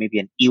like maybe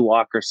an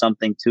Ewok or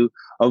something to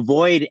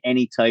avoid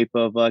any type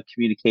of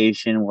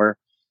communication where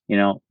you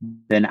know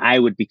then I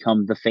would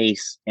become the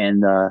face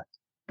and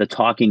the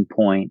talking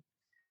point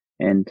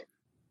and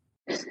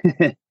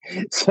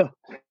so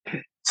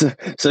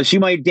so she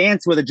might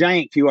dance with a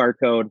giant QR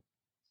code.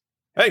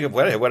 Hey,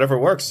 whatever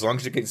works as long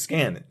as you can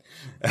scan it.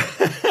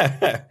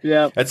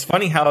 Yeah. It's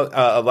funny how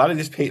a lot of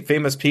these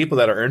famous people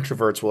that are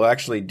introverts will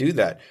actually do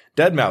that.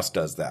 Deadmau5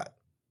 does that,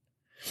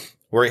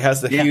 where he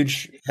has the Yeah.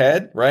 huge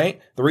head,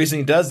 right? The reason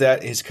he does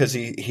that is because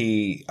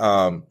he's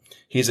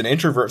an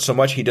introvert so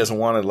much he doesn't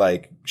want to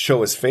like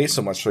show his face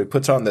so much, so he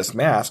puts on this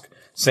mask.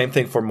 Same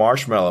thing for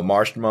Marshmallow.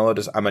 Marshmallow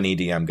does. I'm an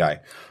EDM guy.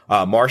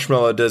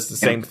 Marshmallow does the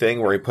same thing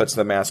where he puts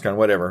the mask on,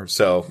 whatever.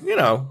 So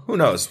who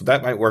knows?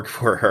 That might work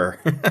for her.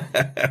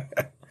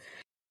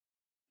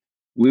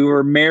 We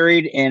were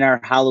married in our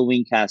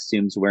Halloween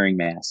costumes wearing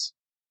masks.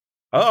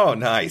 Oh,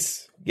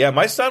 nice. Yeah,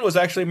 my son was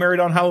actually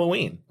married on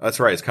Halloween. That's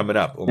right. It's coming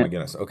up. Oh Yeah. my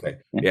goodness. Okay.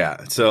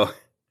 Yeah. So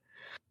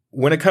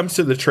when it comes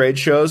to the trade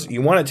shows,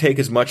 you want to take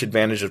as much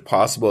advantage as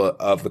possible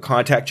of the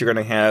contact you're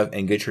going to have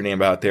and get your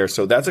name out there.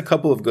 So that's a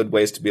couple of good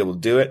ways to be able to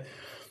do it.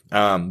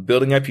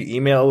 Building up your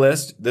email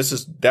list.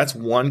 That's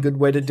one good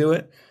way to do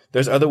it.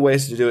 There's other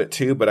ways to do it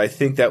too, but I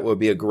think that would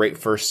be a great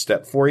first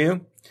step for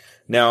you.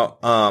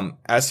 Now,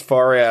 as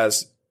far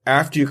as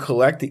after you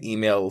collect the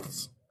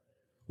emails,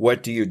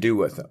 what do you do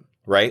with them?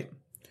 Right?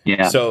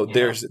 Yeah. So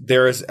there's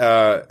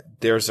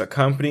a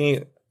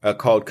company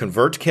called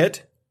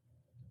ConvertKit.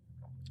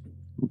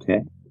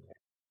 Okay.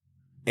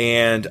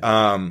 And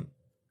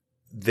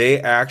they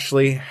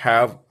actually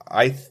have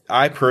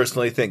I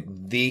personally think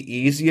the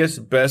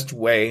easiest, best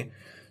way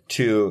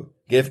to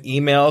give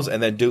emails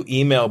and then do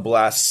email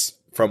blasts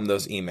from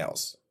those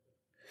emails.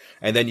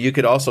 And then you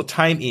could also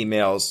time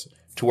emails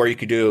to where you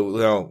could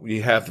do,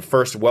 you have the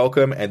first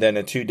welcome and then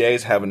in 2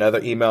 days have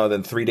another email. And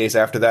then 3 days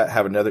after that,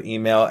 have another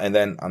email. And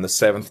then on the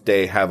 7th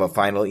day, have a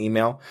final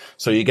email.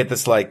 So you get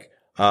this like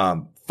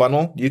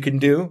funnel you can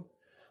do.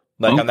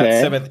 Like on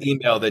that 7th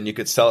email, then you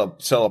could sell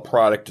a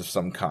product of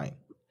some kind.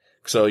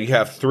 So you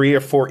have 3 or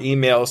 4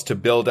 emails to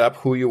build up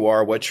who you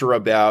are, what you're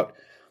about,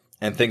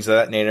 and things of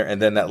that nature.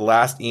 And then that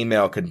last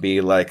email could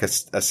be like a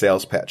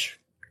sales pitch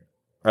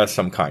of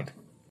some kind.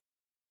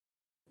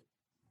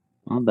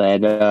 Well,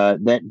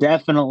 that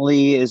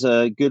definitely is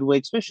a good way,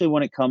 especially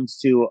when it comes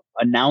to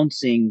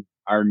announcing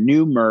our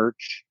new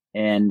merch,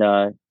 and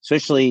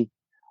especially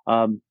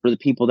for the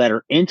people that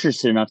are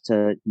interested enough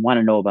to want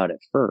to know about it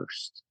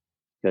first,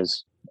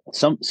 because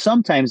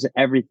sometimes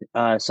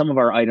some of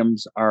our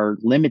items are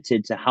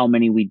limited to how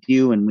many we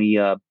do, and we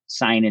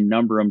sign and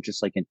number them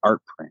just like an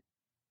art print.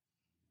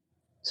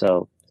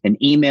 So an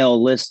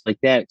email list like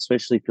that,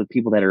 especially for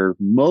people that are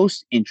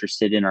most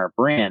interested in our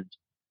brand,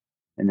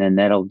 and then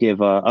that'll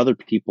give other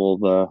people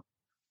the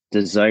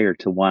desire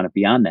to want to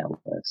be on that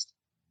list.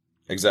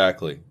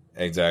 Exactly.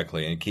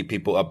 And keep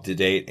people up to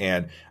date.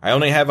 And I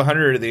only have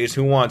 100 of these.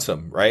 Who wants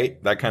them?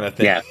 Right? That kind of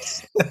thing.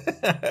 Yes.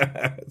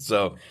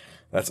 So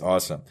that's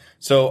awesome.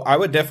 So I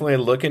would definitely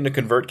look into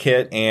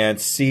ConvertKit and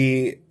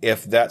see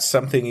if that's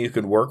something you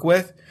could work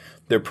with.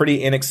 They're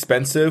pretty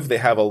inexpensive. They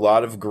have a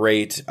lot of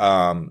great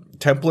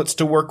templates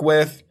to work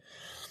with.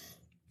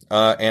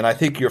 And I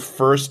think your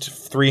first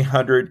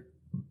 300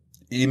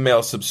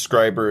 email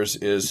subscribers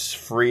is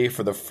free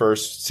for the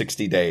first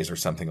 60 days or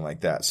something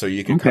like that. So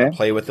you can kind of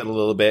play with it a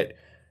little bit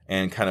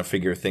and kind of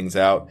figure things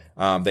out.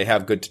 They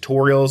have good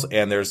tutorials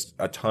and there's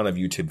a ton of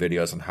YouTube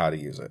videos on how to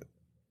use it.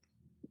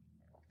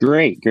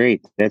 Great.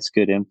 That's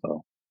good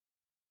info.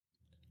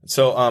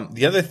 So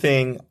the other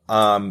thing,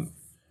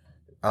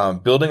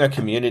 building a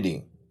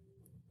community,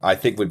 I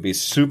think would be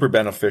super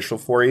beneficial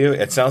for you.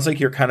 It sounds like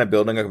you're kind of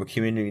building a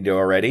community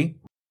already.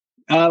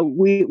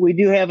 We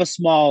do have a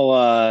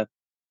small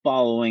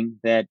following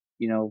that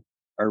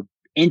are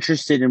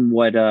interested in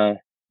what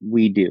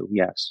we do.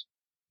 Yes.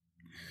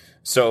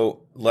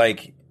 So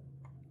like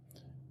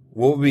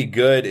what would be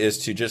good is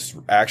to just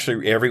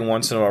actually every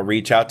once in a while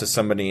reach out to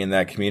somebody in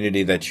that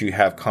community that you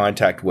have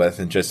contact with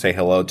and just say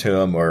hello to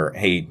them, or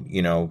hey,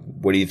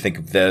 what do you think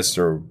of this,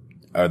 or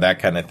that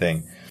kind of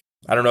thing.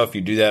 I don't know if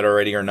you do that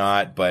already or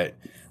not, but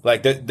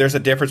like there's a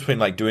difference between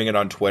like doing it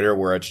on Twitter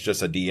where it's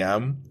just a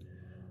DM.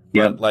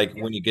 But like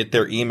when you get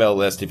their email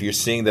list, if you're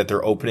seeing that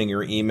they're opening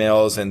your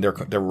emails and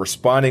they're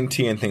responding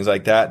to you and things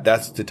like that,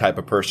 that's the type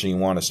of person you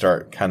want to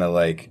start kind of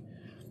like,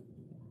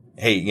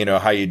 hey,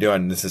 how you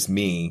doing? This is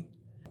me,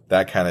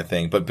 that kind of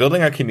thing. But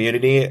building a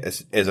community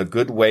is a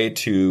good way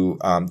to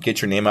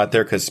get your name out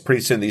there, because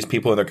pretty soon these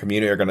people in their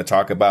community are going to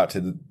talk about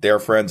to their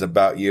friends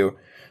about you,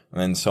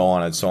 and so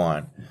on and so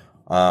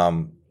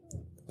on.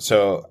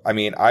 So, I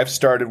mean, I've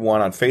started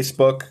one on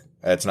Facebook.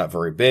 It's not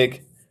very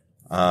big.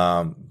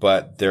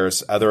 But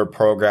there's other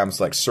programs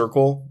like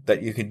Circle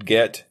that you could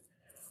get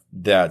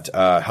that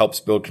helps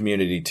build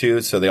community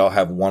too. So they all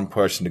have one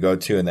person to go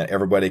to, and then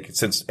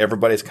since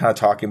everybody's kind of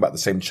talking about the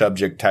same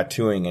subject,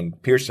 tattooing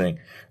and piercing,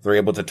 they're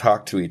able to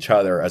talk to each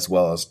other as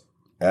well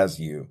as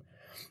you,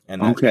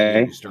 and that community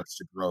Okay. starts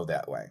to grow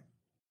that way.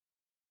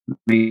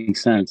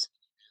 Makes sense.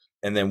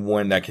 And then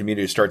when that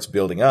community starts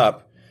building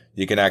up,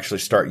 you can actually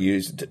start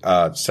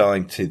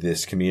selling to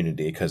this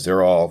community because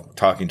they're all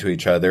talking to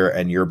each other,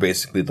 and you're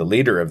basically the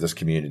leader of this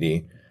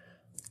community.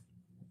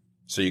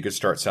 So you could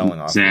start selling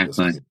off of this Exactly.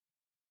 community.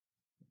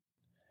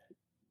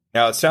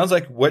 Now, it sounds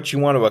like what you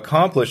want to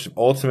accomplish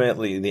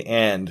ultimately in the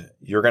end,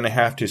 you're going to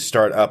have to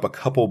start up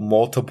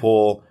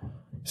multiple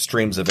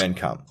streams of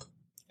income.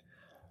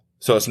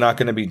 So it's not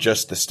going to be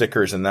just the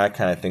stickers and that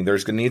kind of thing.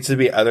 There's going to need to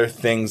be other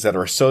things that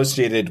are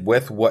associated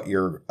with what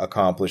you're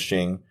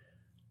accomplishing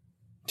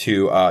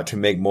to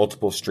make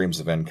multiple streams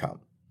of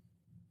income.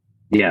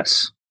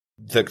 Yes.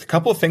 The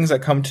couple of things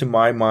that come to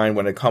my mind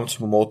when it comes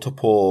to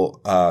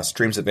multiple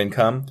streams of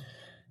income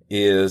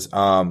is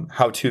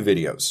how-to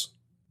videos.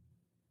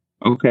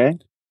 Okay.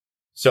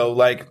 So,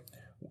 like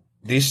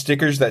these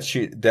stickers that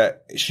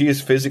she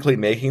is physically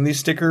making these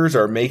stickers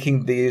or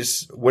making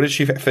these. What is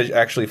she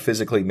actually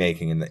physically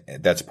making? And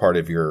that's part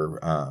of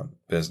your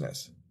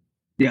business.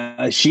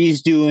 Yeah,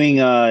 she's doing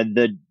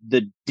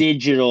the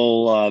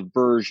digital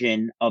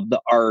version of the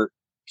art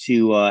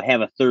to have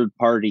a third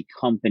party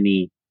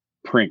company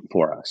print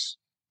for us,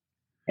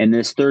 and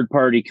this third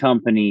party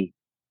company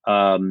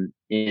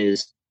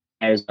is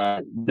has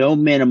no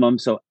minimum,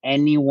 so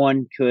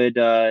anyone could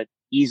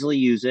easily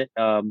use it.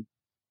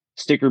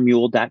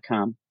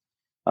 Stickermule.com,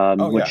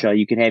 Oh which yeah.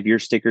 you can have your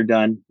sticker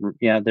done.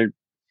 Yeah,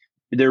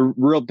 they're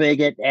real big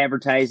at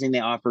advertising. They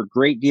offer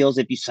great deals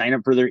if you sign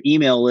up for their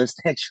email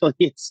list. Actually,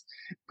 it's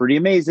pretty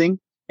amazing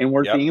and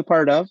worth being Yep. a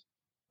part of.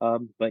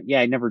 But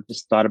yeah, I never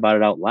just thought about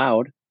it out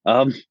loud.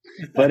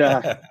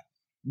 But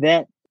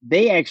that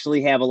they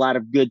actually have a lot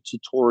of good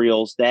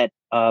tutorials that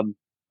are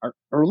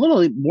a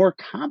little more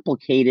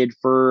complicated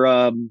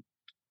for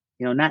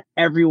not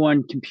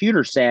everyone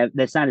computer savvy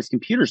that's not as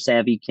computer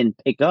savvy can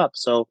pick up.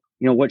 So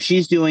what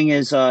she's doing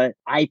is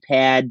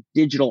iPad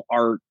digital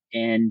art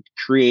and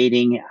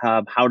creating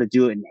how to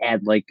do it and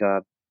add like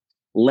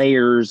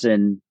layers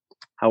and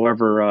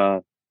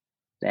however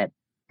that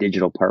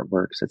digital part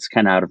works. It's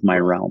kind of out of my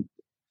Right. realm.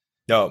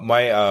 No,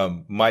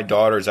 my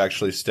daughter's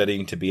actually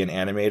studying to be an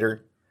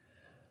animator.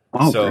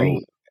 Oh, So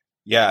great.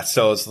 yeah,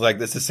 so it's like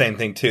it's the same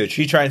thing too.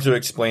 She tries to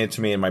explain it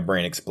to me, and my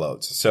brain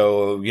explodes.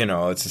 So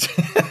it's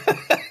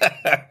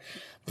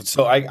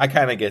so I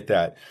kind of get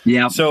that.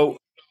 Yeah, So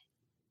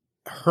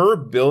her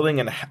building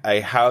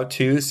a how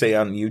to say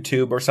on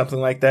YouTube or something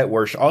like that,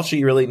 where all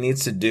she really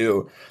needs to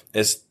do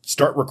is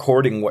start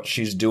recording what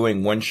she's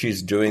doing when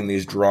she's doing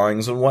these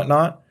drawings and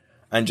whatnot,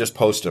 and just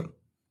post them.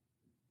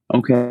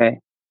 okay.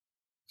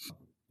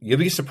 You'll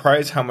be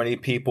surprised how many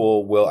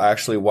people will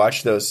actually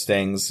watch those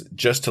things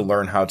just to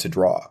learn how to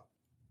draw.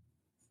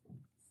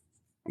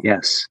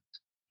 Yes.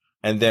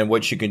 And then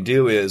what you can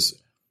do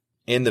is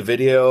in the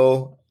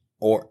video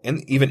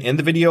even in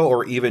the video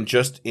or even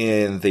just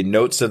in the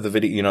notes of the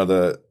video,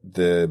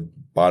 the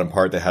bottom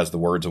part that has the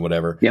words or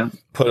whatever, Yeah.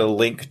 put a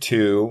link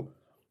to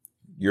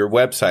your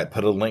website,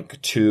 put a link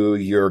to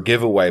your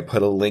giveaway,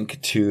 put a link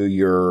to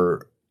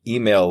your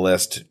email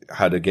list,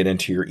 how to get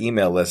into your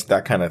email list,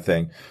 that kind of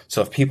thing.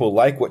 So if people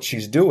like what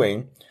she's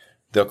doing,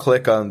 they'll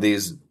click on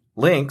these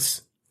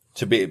links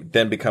to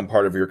then become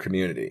part of your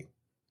community.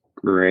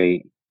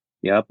 Great.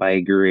 Yep, I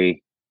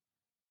agree.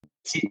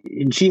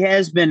 She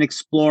has been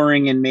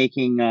exploring and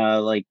making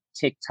like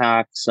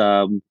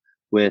TikToks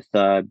with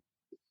not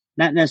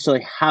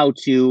necessarily how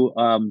to,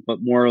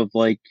 but more of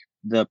like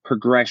the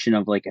progression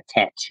of like a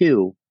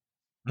tattoo.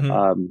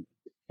 Mm-hmm.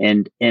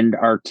 And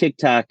our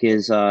TikTok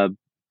is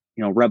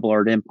Rebel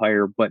Art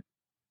Empire, but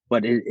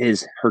it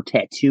is her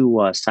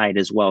tattoo side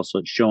as well. So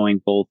it's showing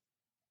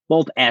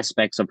both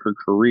aspects of her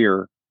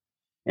career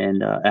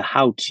and a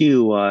how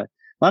to. A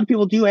lot of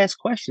people do ask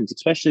questions,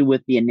 especially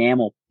with the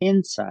enamel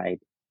pin side,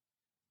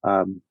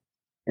 and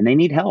they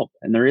need help.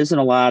 And there isn't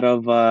a lot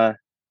of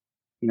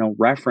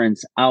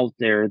reference out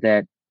there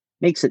that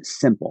makes it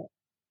simple.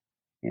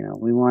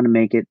 We want to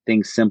make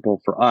things simple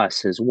for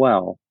us as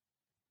well.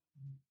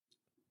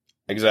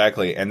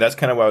 Exactly. And that's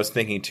kind of what I was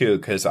thinking too,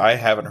 because I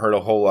haven't heard a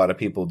whole lot of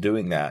people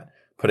doing that,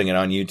 putting it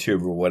on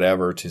YouTube or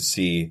whatever to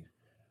see,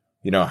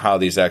 how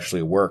these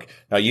actually work.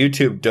 Now,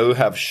 YouTube do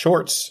have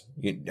shorts.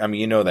 I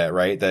mean, you know that,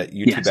 right? That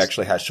YouTube Yes.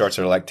 actually has shorts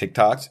that are like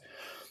TikToks.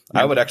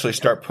 I Yep. would actually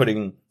start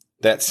putting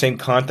that same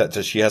content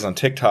that she has on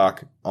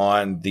TikTok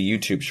on the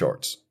YouTube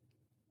shorts.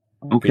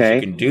 Because you Okay.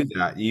 can do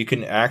that. You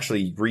can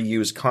actually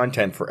reuse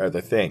content for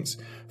other things.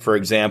 For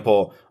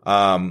example,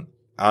 on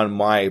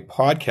my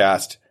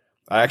podcast,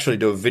 I actually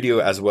do a video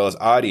as well as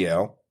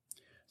audio.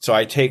 So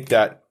I take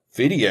that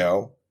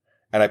video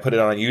and I put it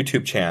on a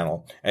YouTube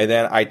channel. And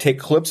then I take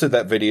clips of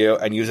that video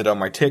and use it on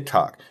my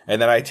TikTok.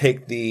 And then I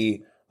take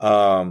the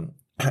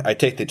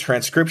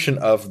transcription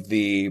of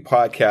the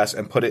podcast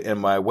and put it in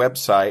my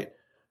website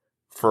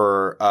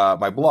for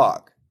my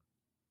blog.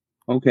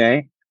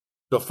 Okay.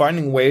 So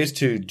finding ways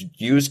to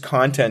use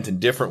content in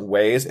different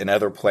ways in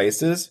other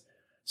places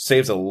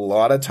saves a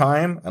lot of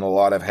time and a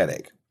lot of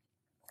headache.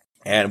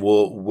 And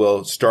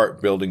we'll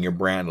start building your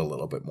brand a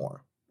little bit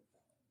more.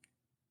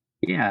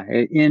 Yeah,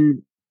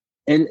 and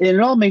it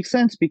all makes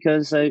sense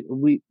because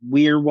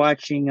we are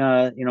watching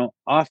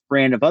off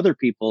brand of other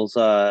people's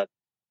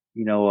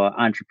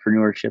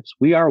entrepreneurships.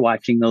 We are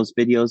watching those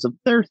videos of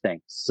their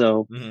things.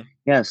 So Hmm.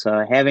 yes,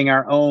 having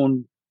our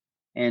own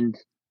and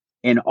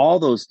in all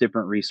those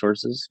different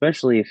resources,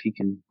 especially if you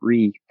can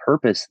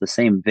repurpose the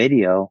same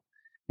video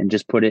and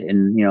just put it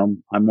in,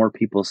 on more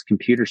people's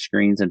computer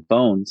screens and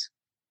phones,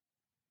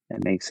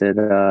 it makes it,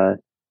 the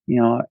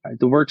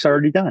work's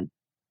already done.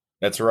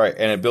 That's right,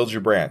 and it builds your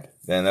brand,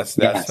 and that's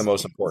the Yes.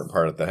 most important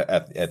part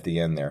at the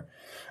end there.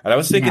 And I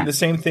was thinking Yeah. the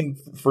same thing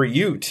for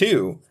you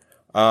too.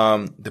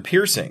 The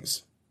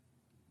piercings.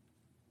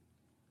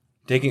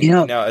 You Taking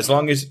know, now, as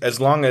long as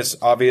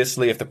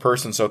obviously if the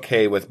person's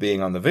okay with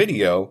being on the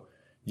video,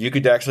 you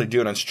could actually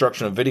do an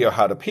instructional video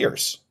how to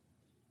pierce.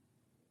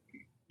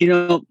 you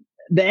know,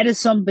 that is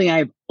something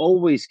I've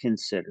always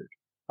considered.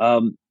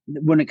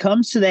 When it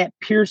comes to that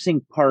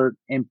piercing part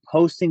and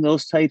posting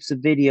those types of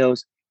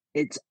videos,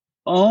 it's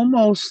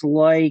almost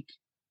like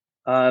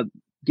uh,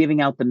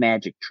 giving out the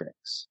magic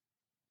tricks.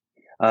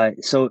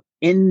 So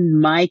in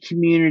my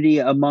community,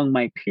 among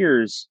my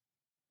peers,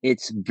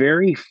 it's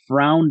very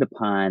frowned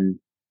upon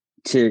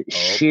to Oh,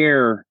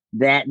 share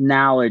that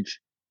knowledge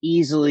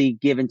easily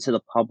given to the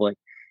public.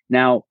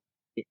 Now,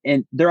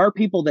 and there are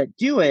people that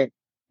do it,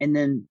 and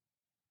then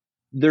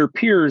their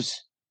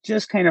peers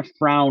just kind of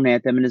frown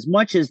at them. And as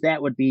much as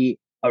that would be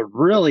a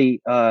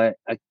really a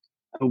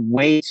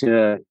way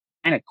to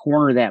kind of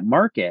corner that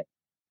market,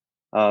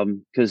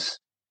 because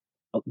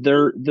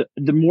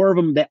the more of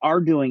them that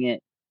are doing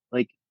it,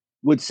 like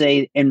would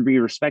say and be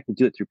respected,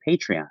 do it through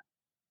Patreon.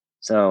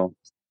 So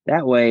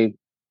that way,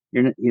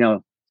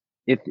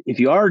 if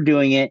you are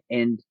doing it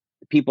and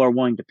people are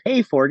willing to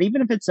pay for it,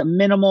 even if it's a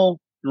minimal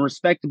and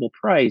respectable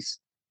price,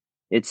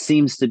 it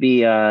seems to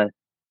be a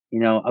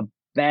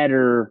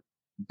better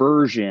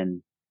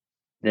version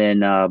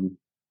than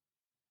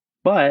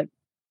but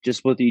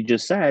just what you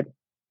just said,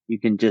 you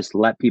can just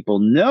let people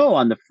know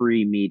on the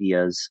free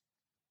medias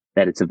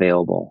that it's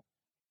available.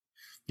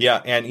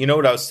 yeah, and you know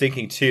what I was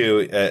thinking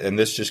too, and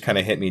this just kind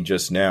of hit me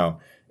just now,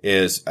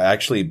 is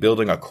actually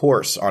building a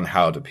course on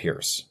how to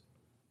pierce.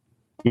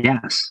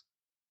 Yes.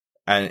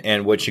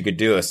 And what you could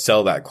do is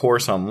sell that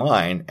course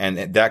online,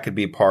 and that could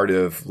be part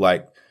of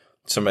like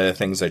some of the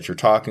things that you're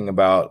talking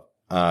about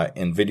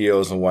in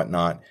videos and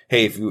whatnot.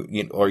 Hey, if you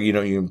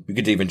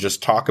could even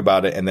just talk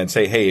about it and then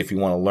say, hey, if you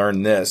want to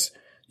learn this,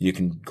 you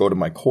can go to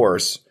my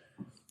course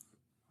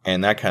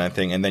and that kind of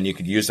thing. And then you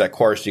could use that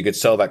course. You could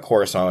sell that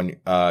course on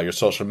your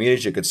social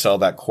medias. You could sell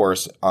that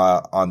course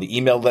on the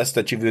email list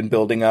that you've been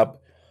building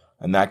up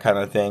and that kind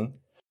of thing.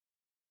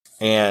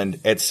 And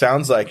it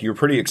sounds like you're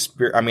pretty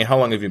experienced. I mean, how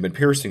long have you been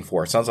piercing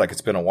for? It sounds like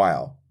it's been a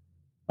while.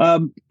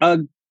 Um, uh,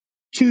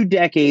 2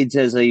 decades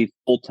as a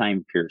full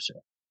time piercer.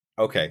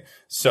 Okay.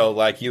 So,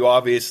 like, you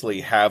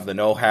obviously have the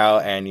know how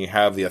and you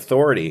have the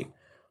authority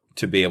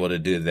to be able to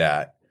do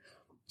that.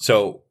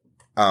 So,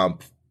 um,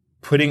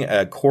 putting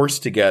a course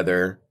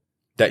together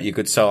that you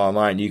could sell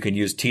online, you can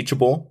use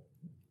Teachable.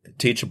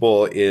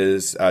 Teachable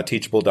is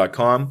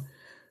teachable.com.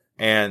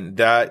 And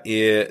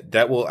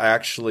that will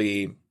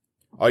actually,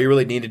 all you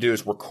really need to do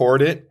is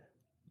record it,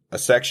 a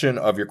section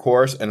of your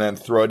course, and then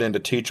throw it into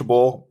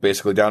Teachable,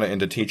 basically down it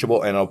into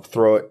Teachable, and it'll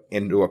throw it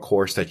into a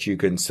course that you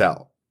can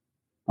sell.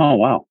 Oh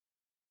wow.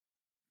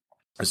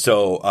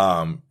 So,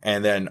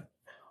 and then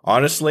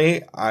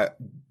honestly,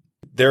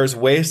 there's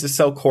ways to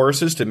sell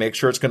courses to make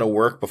sure it's going to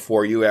work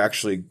before you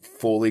actually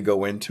fully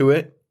go into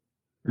it.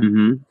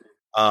 Mm-hmm.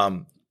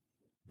 Um,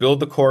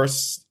 build the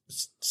course,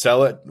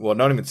 sell it. Well,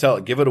 not even sell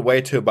it. Give it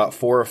away to about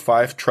 4 or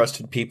 5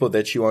 trusted people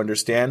that you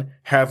understand.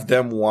 Have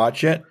them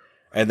watch it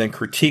and then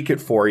critique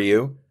it for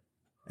you.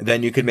 And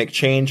then you can make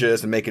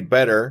changes and make it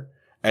better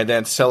and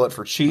then sell it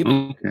for cheap.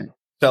 Okay.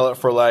 Sell it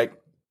for like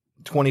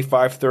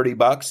 25,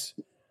 $30.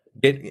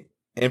 Get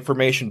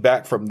information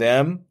back from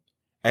them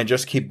and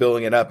just keep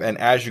building it up. And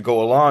as you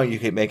go along, you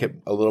can make it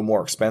a little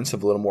more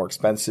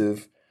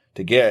expensive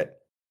to get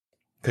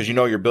because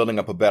you're building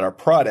up a better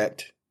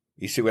product.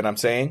 You see what I'm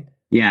saying?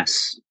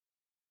 Yes.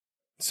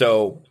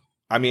 So,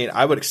 I mean,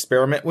 I would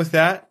experiment with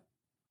that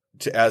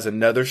as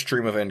another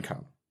stream of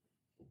income.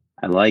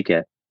 I like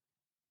it.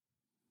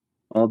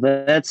 Well,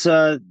 that's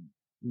the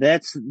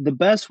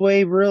best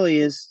way really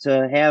is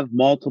to have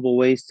multiple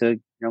ways to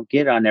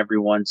get on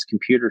everyone's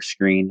computer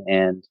screen,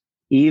 and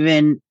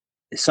even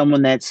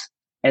someone that's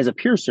as a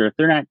piercer, if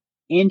they're not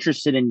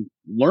interested in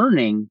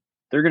learning,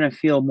 they're going to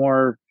feel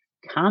more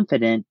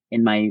confident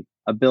in my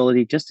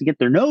ability just to get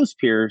their nose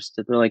pierced,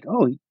 that they're like,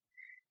 oh,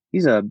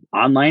 he's a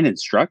online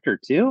instructor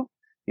too.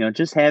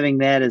 Just having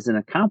that as an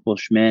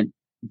accomplishment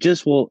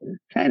just will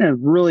kind of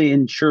really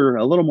ensure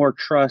a little more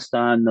trust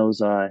on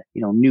those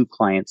new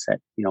clients that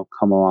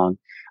come along.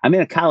 I'm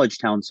in a college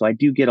town, so I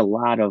do get a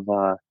lot of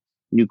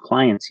new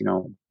clients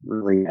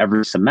really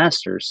every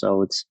semester.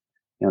 So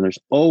there's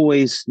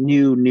always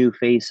new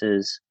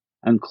faces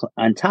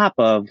on top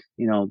of,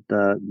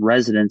 the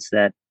residents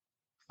that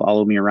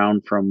follow me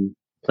around from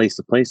place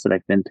to place that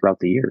I've been throughout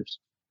the years.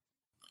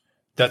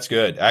 That's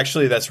good.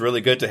 Actually, that's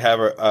really good to have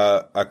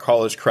a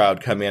college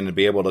crowd come in and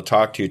be able to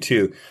talk to you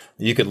too.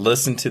 You could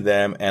listen to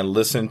them and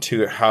listen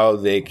to how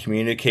they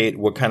communicate,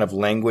 what kind of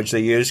language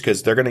they use,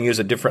 because they're going to use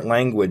a different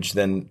language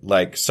than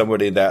like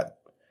somebody that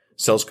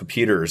sells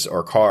computers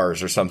or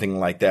cars or something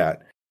like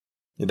that.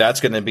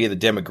 That's going to be the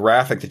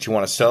demographic that you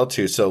want to sell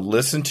to. So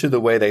listen to the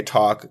way they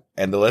talk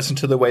and listen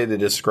to the way they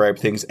describe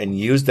things and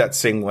use that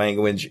same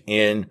language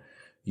in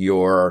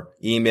your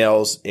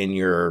emails, in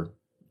your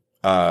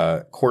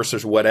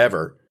courses,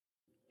 whatever.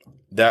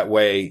 That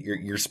way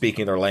you're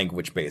speaking their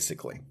language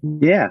basically.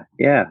 Yeah,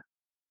 yeah.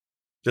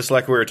 Just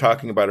like we were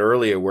talking about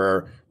earlier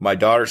where my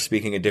daughter's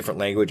speaking a different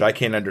language. I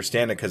can't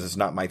understand it because it's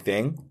not my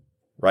thing,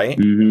 right?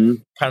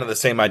 Mm-hmm. Kind of the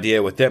same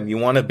idea with them. You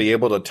want to be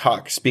able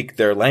to speak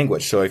their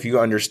language. So if you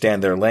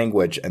understand their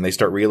language and they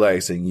start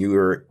realizing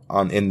you're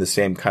in the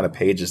same kind of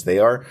page as they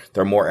are,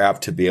 they're more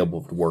apt to be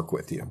able to work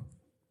with you.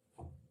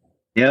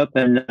 Yep,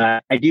 and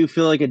I do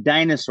feel like a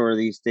dinosaur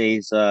these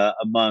days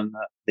among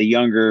the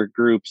younger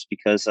groups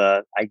because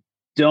I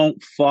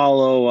don't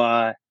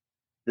follow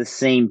the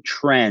same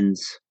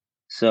trends.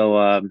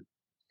 So,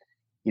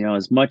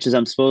 as much as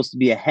I'm supposed to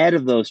be ahead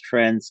of those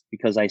trends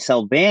because I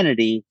sell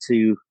vanity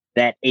to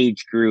that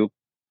age group,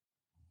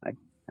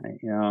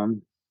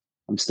 I'm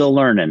still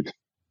learning.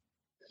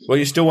 Well,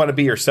 you still want to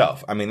be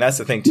yourself. I mean, that's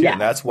the thing too. Yeah.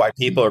 And that's why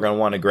people are going to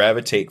want to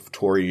gravitate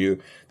toward you.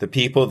 The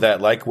people that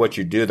like what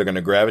you do, they're going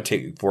to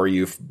gravitate for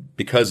you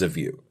because of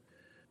you.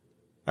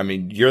 I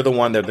mean, you're the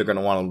one that they're going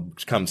to want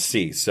to come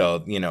see.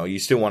 So, you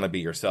still want to be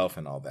yourself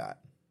and all that.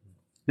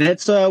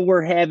 That's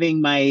where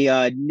having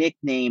my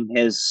nickname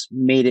has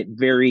made it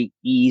very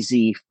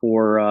easy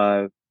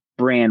for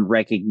brand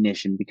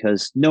recognition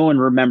because no one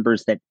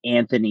remembers that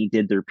Anthony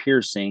did their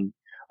piercing.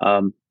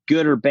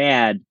 Good or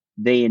bad,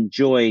 they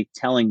enjoy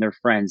telling their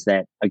friends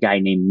that a guy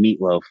named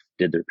Meatloaf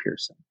did their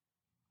piercing.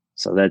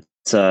 So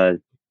that's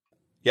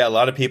yeah, a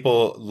lot of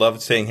people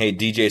love saying, "Hey,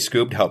 DJ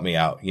Scoop, help me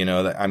out."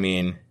 I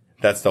mean,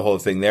 that's the whole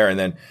thing there. And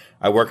then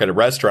I work at a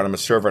restaurant. I'm a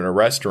server in a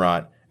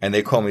restaurant, and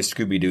they call me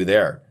Scooby Doo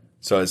there.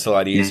 So it's a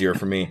lot easier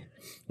for me.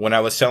 When I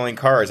was selling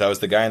cars, I was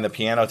the guy in the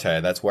piano tie.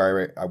 That's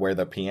why I wear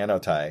the piano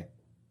tie.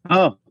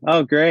 Oh,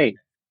 great.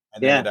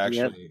 And then it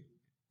actually.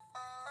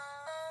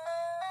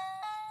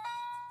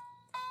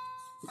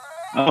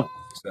 Oh,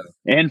 so.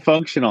 And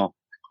functional.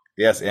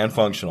 Yes, and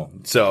functional.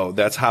 So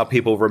that's how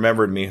people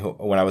remembered me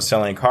when I was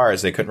selling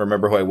cars. They couldn't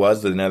remember who I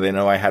was. Now they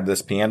know I had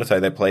this piano tie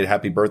that played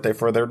Happy Birthday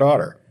for their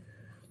daughter.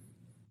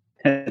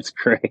 That's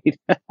great.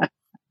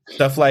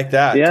 Stuff like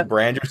that to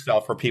brand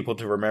yourself for people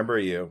to remember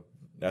you.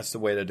 That's the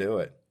way to do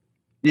it.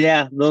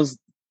 Yeah, those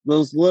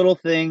little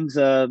things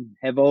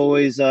have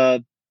always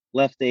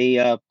left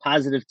a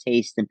positive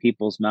taste in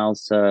people's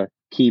mouths to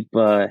keep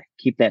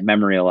that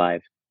memory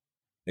alive.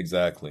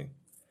 Exactly.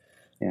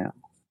 Yeah.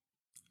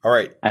 All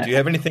right. Do you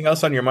have anything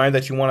else on your mind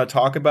that you want to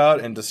talk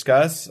about and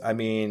discuss? I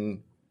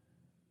mean,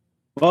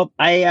 well,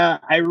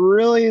 I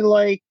really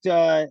liked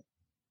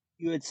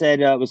you had said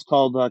it was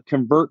called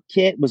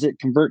ConvertKit. Was it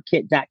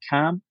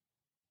convertkit.com?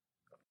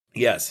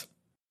 Yes.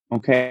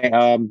 Okay.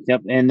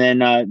 Yep. And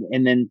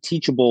then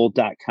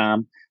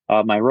teachable.com.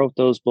 I wrote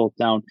those both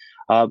down.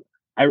 I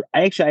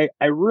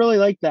really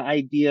like the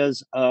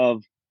ideas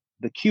of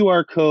the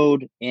QR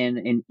code and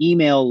an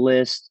email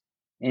list.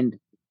 And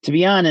to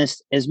be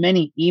honest, as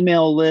many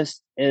email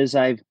lists as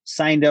I've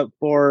signed up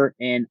for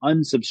and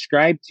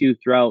unsubscribed to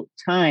throughout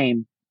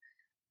time,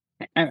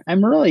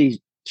 I'm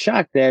really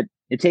shocked that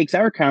it takes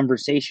our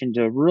conversation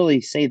to really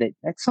say that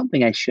that's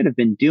something I should have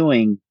been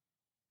doing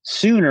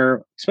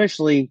sooner,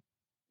 especially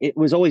it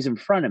was always in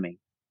front of me.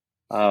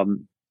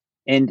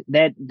 And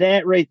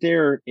that right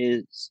there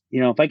is,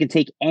 if I can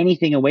take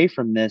anything away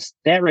from this,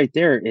 that right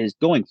there is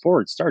going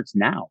forward starts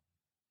now.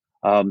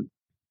 The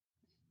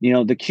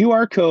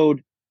QR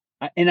code,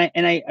 and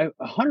I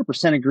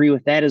 100% agree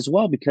with that as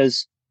well,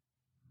 because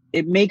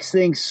it makes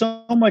things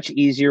so much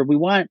easier. We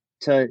want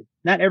to,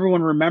 not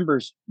everyone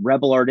remembers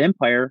Rebel Art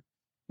Empire,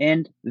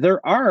 and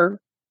there are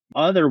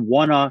other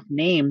one-off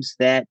names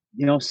that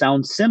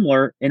sound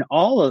similar in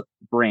all of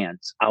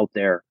brands out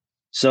there.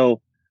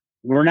 So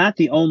we're not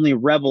the only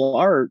Rebel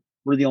Art.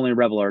 We're the only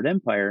Rebel Art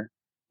Empire,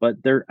 but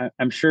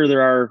I'm sure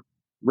there are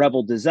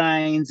Rebel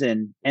Designs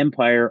and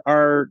Empire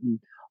Art and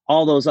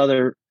all those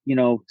other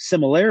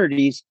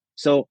similarities.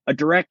 So a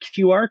direct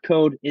QR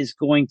code is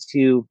going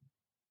to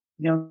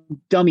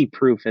dummy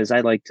proof, as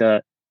I like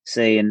to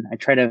say, and I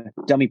try to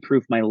dummy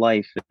proof my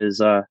life.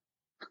 Is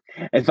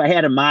if I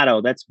had a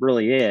motto, that's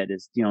really it.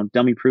 Is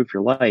dummy proof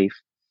your life,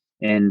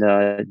 and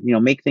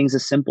make things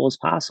as simple as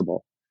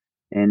possible.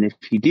 And if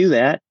you do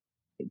that,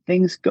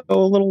 things go a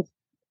little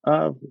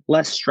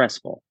less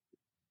stressful.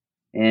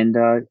 And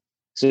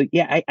so,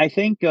 yeah, I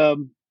think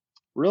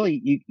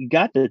really you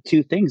got the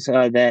two things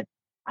that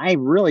I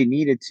really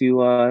needed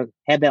to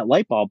have that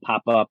light bulb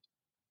pop up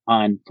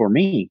on for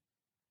me.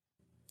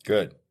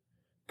 Good.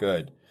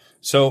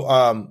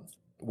 So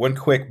one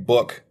quick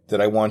book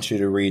that I want you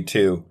to read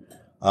too,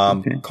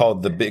 Okay.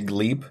 called The Big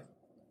Leap.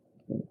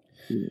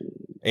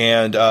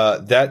 And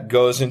that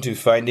goes into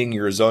finding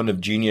your zone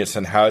of genius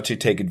and how to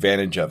take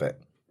advantage of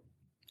it.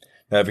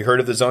 Now, have you heard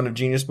of the zone of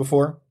genius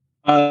before?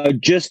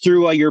 Just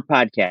through your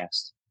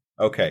podcast.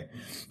 Okay,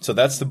 so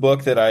that's the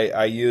book that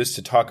I use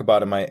to talk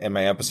about in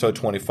my episode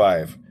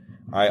 25.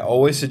 I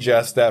always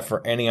suggest that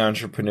for any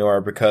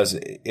entrepreneur because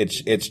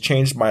it's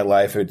changed my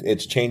life.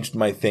 It's changed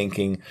my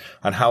thinking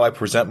on how I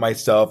present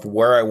myself,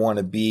 where I want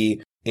to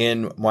be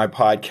in my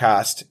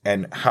podcast,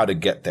 and how to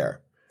get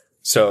there.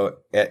 So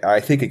I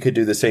think it could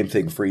do the same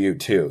thing for you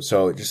too.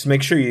 So just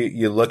make sure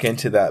you look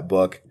into that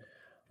book.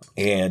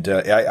 And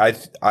I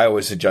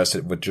always suggest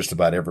it with just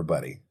about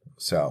everybody.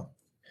 So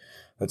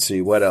let's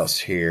see what else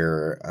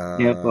here.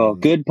 Yep. Well,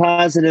 good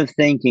positive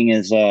thinking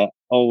is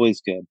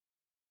always good.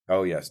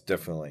 Oh yes,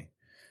 definitely.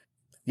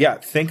 Yeah,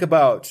 think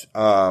about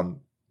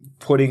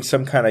putting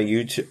some kind of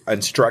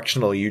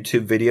instructional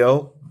YouTube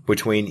video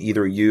between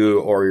either you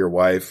or your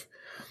wife.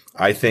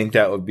 I think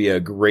that would be a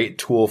great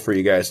tool for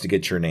you guys to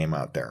get your name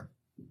out there.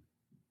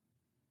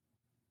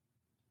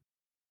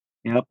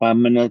 Yep,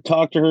 I'm gonna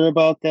talk to her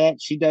about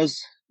that. She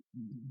does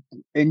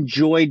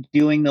enjoy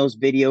doing those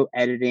video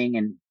editing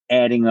and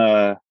adding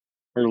her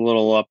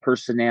little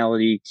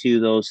personality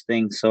to those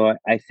things. So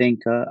I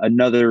think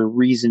another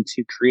reason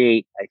to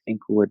create, I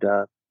think, would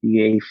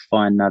be a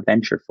fun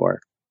venture for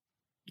her.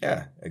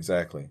 Yeah,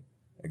 exactly.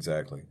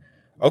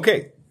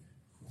 Okay.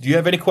 Do you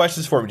have any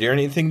questions for me? Do you have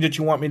anything that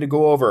you want me to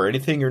go over?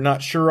 Anything you're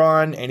not sure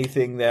on?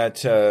 Anything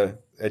that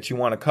you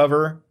want to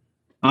cover?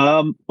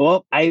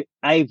 Well, I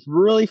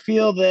really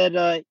feel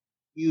that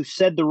you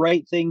said the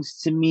right things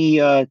to me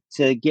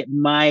to get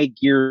my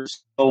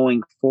gears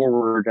going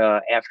forward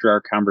after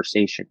our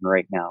conversation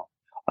right now.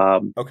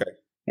 Okay.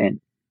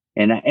 And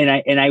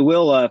I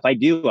will if I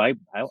do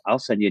I'll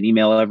send you an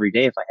email every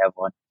day if I have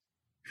one.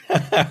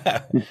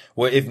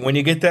 Well, when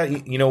you get that,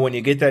 when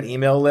you get that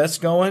email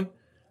list going,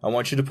 I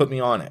want you to put me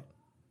on it.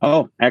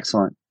 Oh,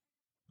 excellent.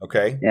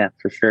 Okay. Yeah,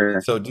 for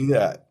sure. So do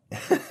that.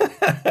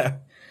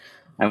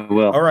 I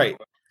will. All right.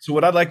 So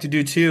what I'd like to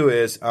do too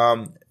is,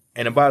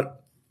 in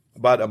about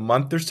a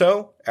month or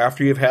so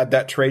after you've had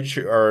that trade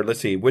show, or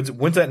let's see,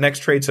 when's that next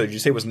trade? So did you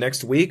say it was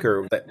next week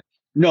or that?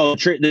 No,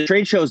 the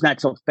trade show is not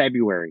till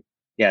February.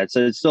 Yeah,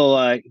 so it's still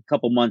a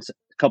couple months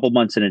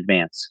in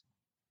advance.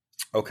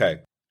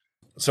 Okay.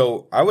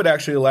 So I would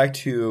actually like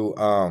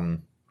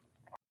to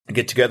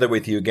get together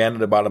with you again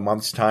in about a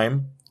month's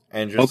time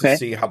and just to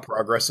see how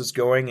progress is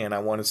going. And I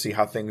want to see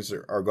how things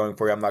are going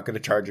for you. I'm not going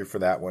to charge you for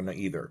that one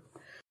either.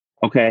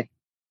 Okay.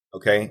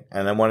 Okay.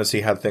 And I want to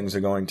see how things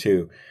are going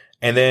too.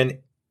 And then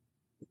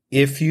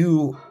if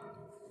you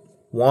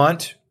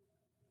want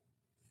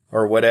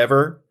or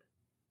whatever,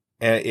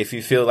 and if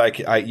you feel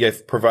like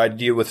I've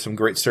provided you with some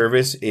great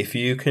service, if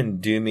you can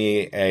do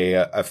me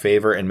a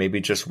favor and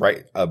maybe just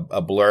write a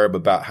blurb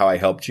about how I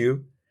helped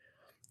you.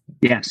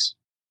 Yes.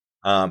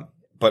 But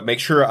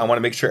I want to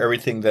make sure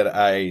everything that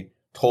I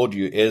told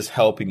you is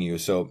helping you.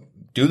 So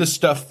do the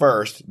stuff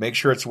first, make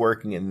sure it's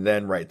working, and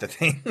then write the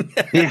thing.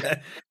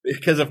 Yeah.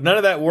 Because if none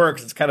of that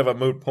works, it's kind of a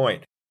moot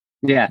point.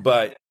 Yeah.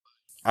 But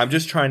I'm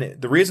just trying to.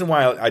 The reason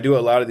why I do a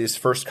lot of these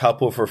first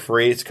couple for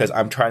free is because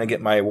I'm trying to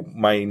get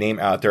my name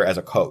out there as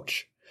a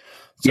coach.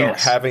 So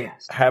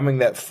having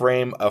that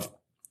frame of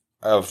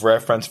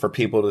reference for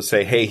people to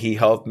say, "Hey, he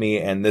helped me,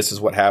 and this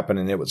is what happened,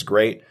 and it was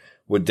great,"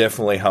 would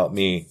definitely help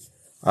me.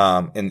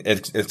 And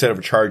instead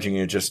of charging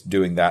you, just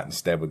doing that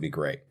instead would be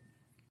great.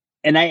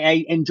 And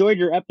I enjoyed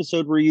your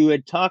episode where you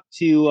had talked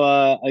to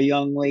a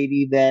young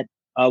lady that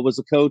was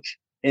a coach,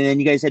 and then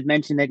you guys had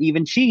mentioned that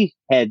even she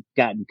had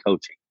gotten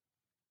coaching.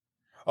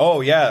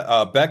 Oh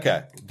yeah,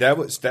 Becca. That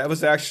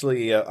was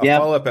actually a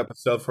follow-up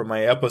episode for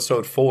my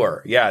episode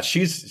 4. Yeah,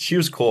 she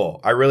was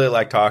cool. I really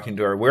like talking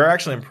to her. We're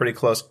actually in pretty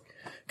close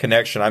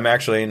connection. I'm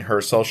actually in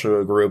her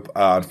social group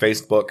on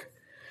Facebook,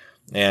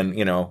 and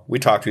we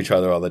talk to each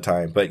other all the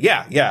time. But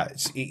yeah,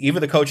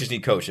 even the coaches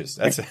need coaches.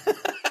 That's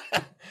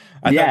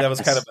I thought that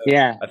was kind of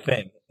a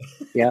thing.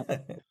 Yeah.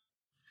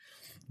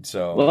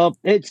 So well,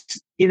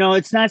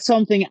 it's not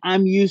something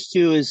I'm used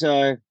to is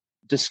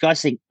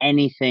discussing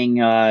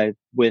anything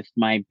with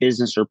my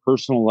business or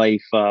personal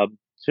life,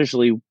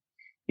 especially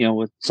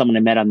with someone I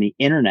met on the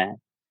internet.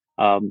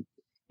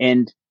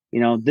 And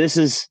this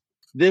is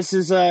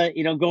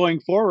going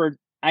forward.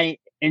 I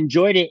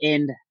enjoyed it,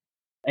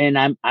 and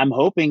I'm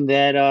hoping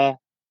that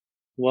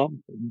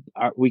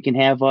we can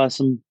have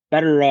some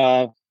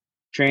better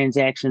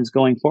transactions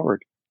going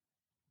forward.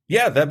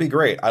 Yeah, that'd be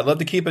great. I'd love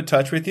to keep in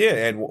touch with you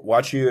and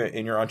watch you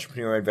in your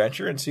entrepreneurial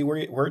adventure and see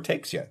where it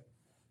takes you.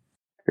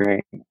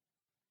 Great.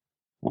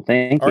 Well,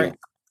 thank you. All right.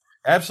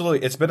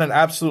 Absolutely. It's been an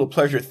absolute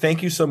pleasure.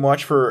 Thank you so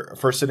much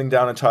for sitting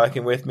down and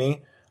talking with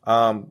me.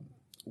 The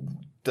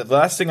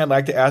last thing I'd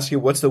like to ask you,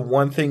 what's the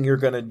one thing you're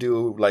going to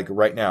do like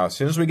right now? As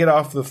soon as we get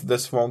off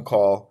this phone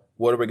call,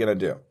 what are we going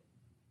to do?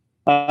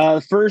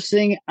 The first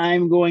thing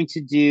I'm going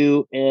to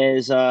do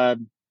is,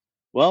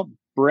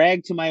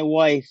 brag to my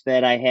wife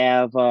that I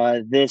have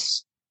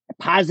this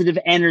positive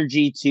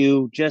energy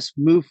to just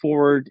move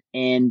forward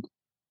and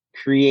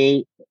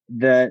create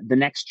the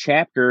next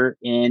chapter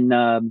in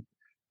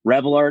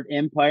Rebel Art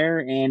Empire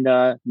and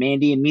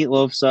Mandy and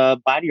Meatloaf's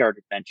body art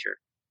adventure.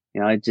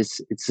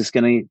 It's just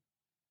going to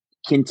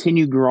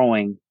continue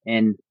growing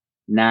and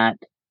not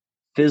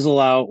fizzle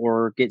out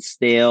or get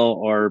stale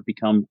or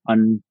become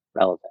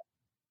unrelevant.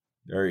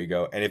 There you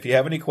go. And if you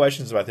have any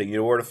questions about that, you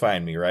know where to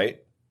find me, right?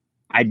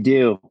 I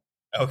do.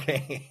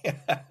 Okay.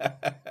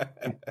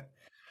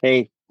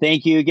 Hey,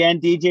 thank you again,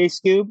 DJ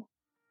Scoob.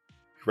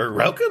 You're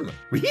welcome.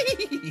 Hey,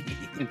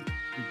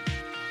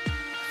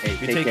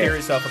 you take care of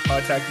yourself and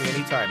contact me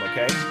anytime,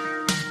 okay?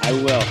 I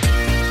will.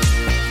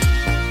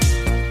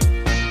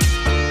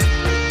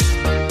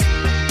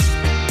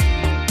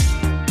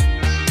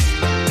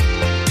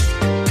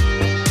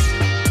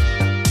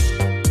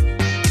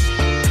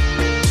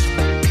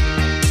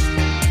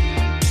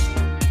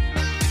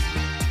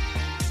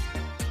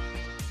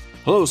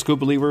 Hello, Scoop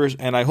Believers,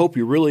 and I hope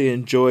you really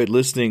enjoyed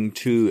listening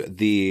to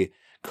the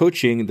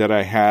coaching that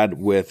I had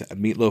with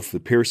Meatloaf the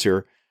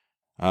Piercer,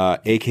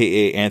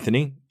 a.k.a.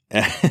 Anthony.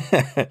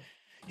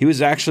 He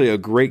was actually a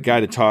great guy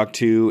to talk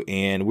to,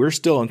 and we're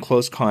still in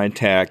close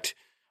contact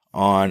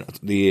on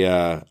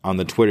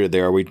the Twitter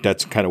there.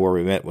 That's kind of where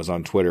we met, was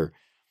on Twitter.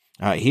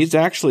 He's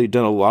actually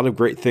done a lot of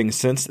great things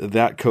since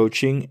that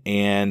coaching,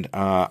 and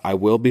I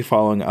will be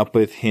following up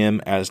with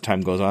him as time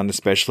goes on,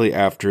 especially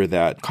after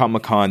that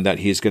Comic-Con that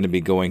he's going to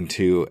be going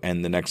to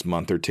in the next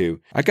month or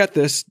two. I got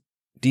this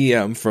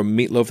DM from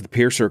Meatloaf the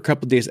Piercer a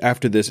couple of days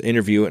after this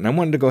interview, and I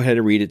wanted to go ahead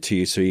and read it to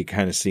you so you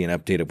kind of see an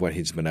update of what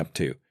he's been up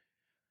to.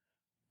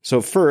 So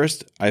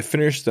first, I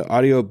finished the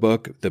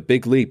audiobook The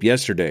Big Leap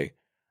yesterday.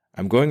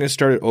 I'm going to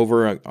start it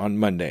over on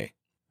Monday.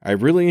 I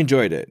really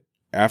enjoyed it.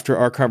 After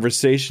our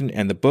conversation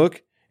and the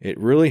book, it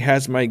really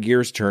has my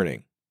gears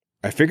turning.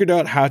 I figured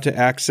out how to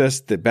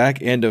access the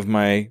back end of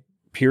my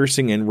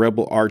Piercing and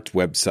Rebel Art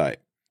website,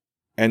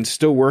 and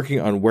still working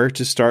on where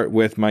to start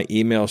with my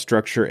email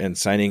structure and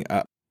signing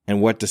up,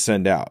 and what to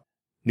send out.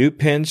 New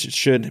pins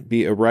should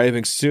be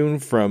arriving soon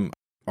from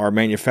our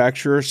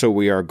manufacturer, so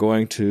we are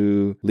going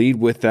to lead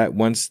with that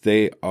once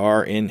they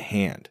are in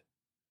hand.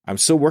 I'm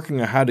still working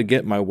on how to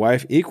get my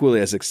wife equally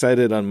as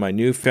excited on my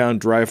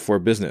newfound drive for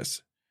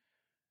business.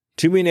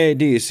 Too many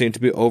ideas seem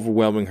to be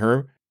overwhelming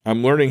her.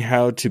 I'm learning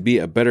how to be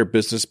a better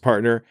business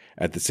partner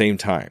at the same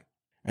time,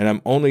 and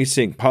I'm only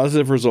seeing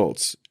positive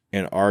results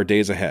in our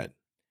days ahead.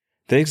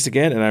 Thanks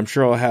again, and I'm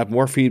sure I'll have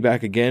more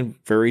feedback again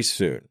very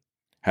soon.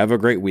 Have a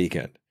great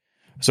weekend.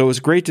 So it's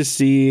great to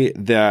see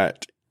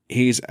that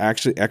he's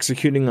actually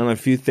executing on a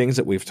few things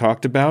that we've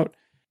talked about.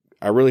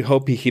 I really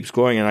hope he keeps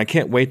going, and I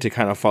can't wait to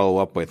kind of follow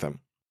up with him.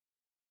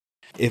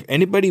 If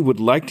anybody would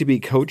like to be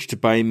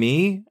coached by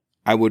me,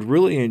 I would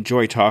really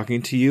enjoy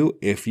talking to you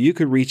if you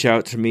could reach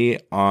out to me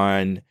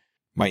on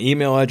my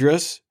email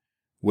address,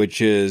 which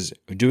is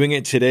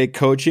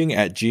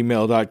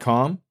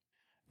doingittodaycoaching@gmail.com.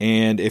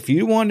 And if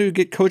you want to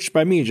get coached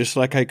by me, just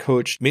like I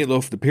coached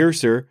Meatloaf the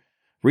Piercer,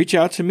 reach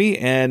out to me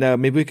and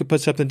maybe we could put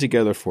something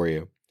together for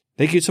you.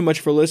 Thank you so much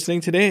for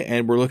listening today,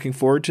 and we're looking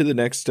forward to the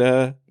next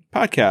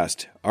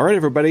podcast. All right,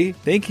 everybody.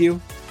 Thank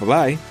you.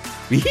 Bye-bye.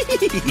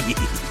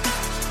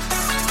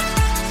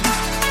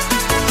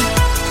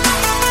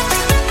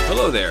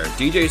 Hello there,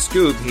 DJ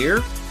Scoob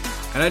here,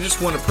 and I just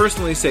want to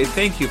personally say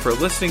thank you for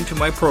listening to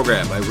my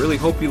program. I really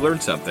hope you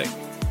learned something.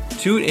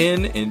 Tune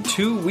in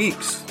 2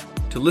 weeks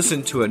to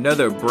listen to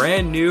another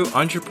brand new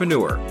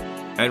entrepreneur.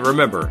 And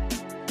remember,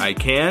 I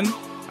can,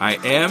 I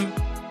am,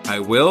 I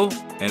will,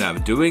 and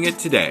I'm doing it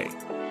today.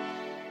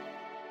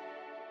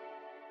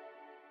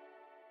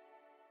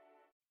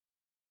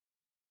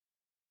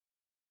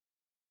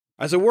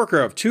 As a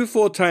worker of 2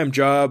 full-time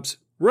jobs,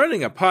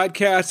 running a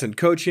podcast and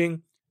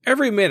coaching,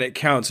 every minute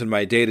counts in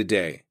my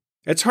day-to-day.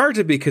 It's hard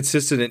to be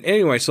consistent in any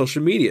of my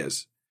social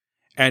medias.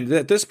 And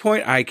at this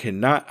point, I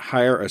cannot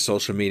hire a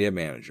social media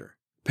manager.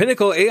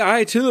 Pinnacle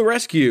AI to the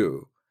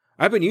rescue!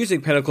 I've been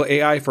using Pinnacle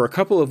AI for a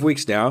couple of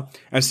weeks now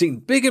and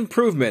seeing big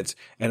improvements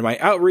in my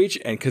outreach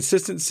and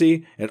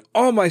consistency in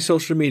all my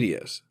social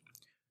medias.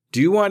 Do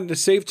you want to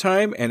save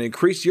time and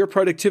increase your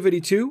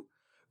productivity too?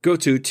 Go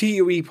to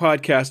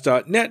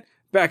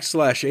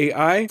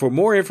tuepodcast.net/AI for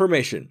more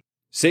information.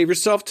 Save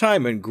yourself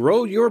time and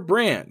grow your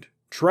brand.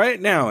 Try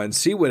it now and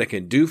see what it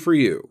can do for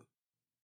you.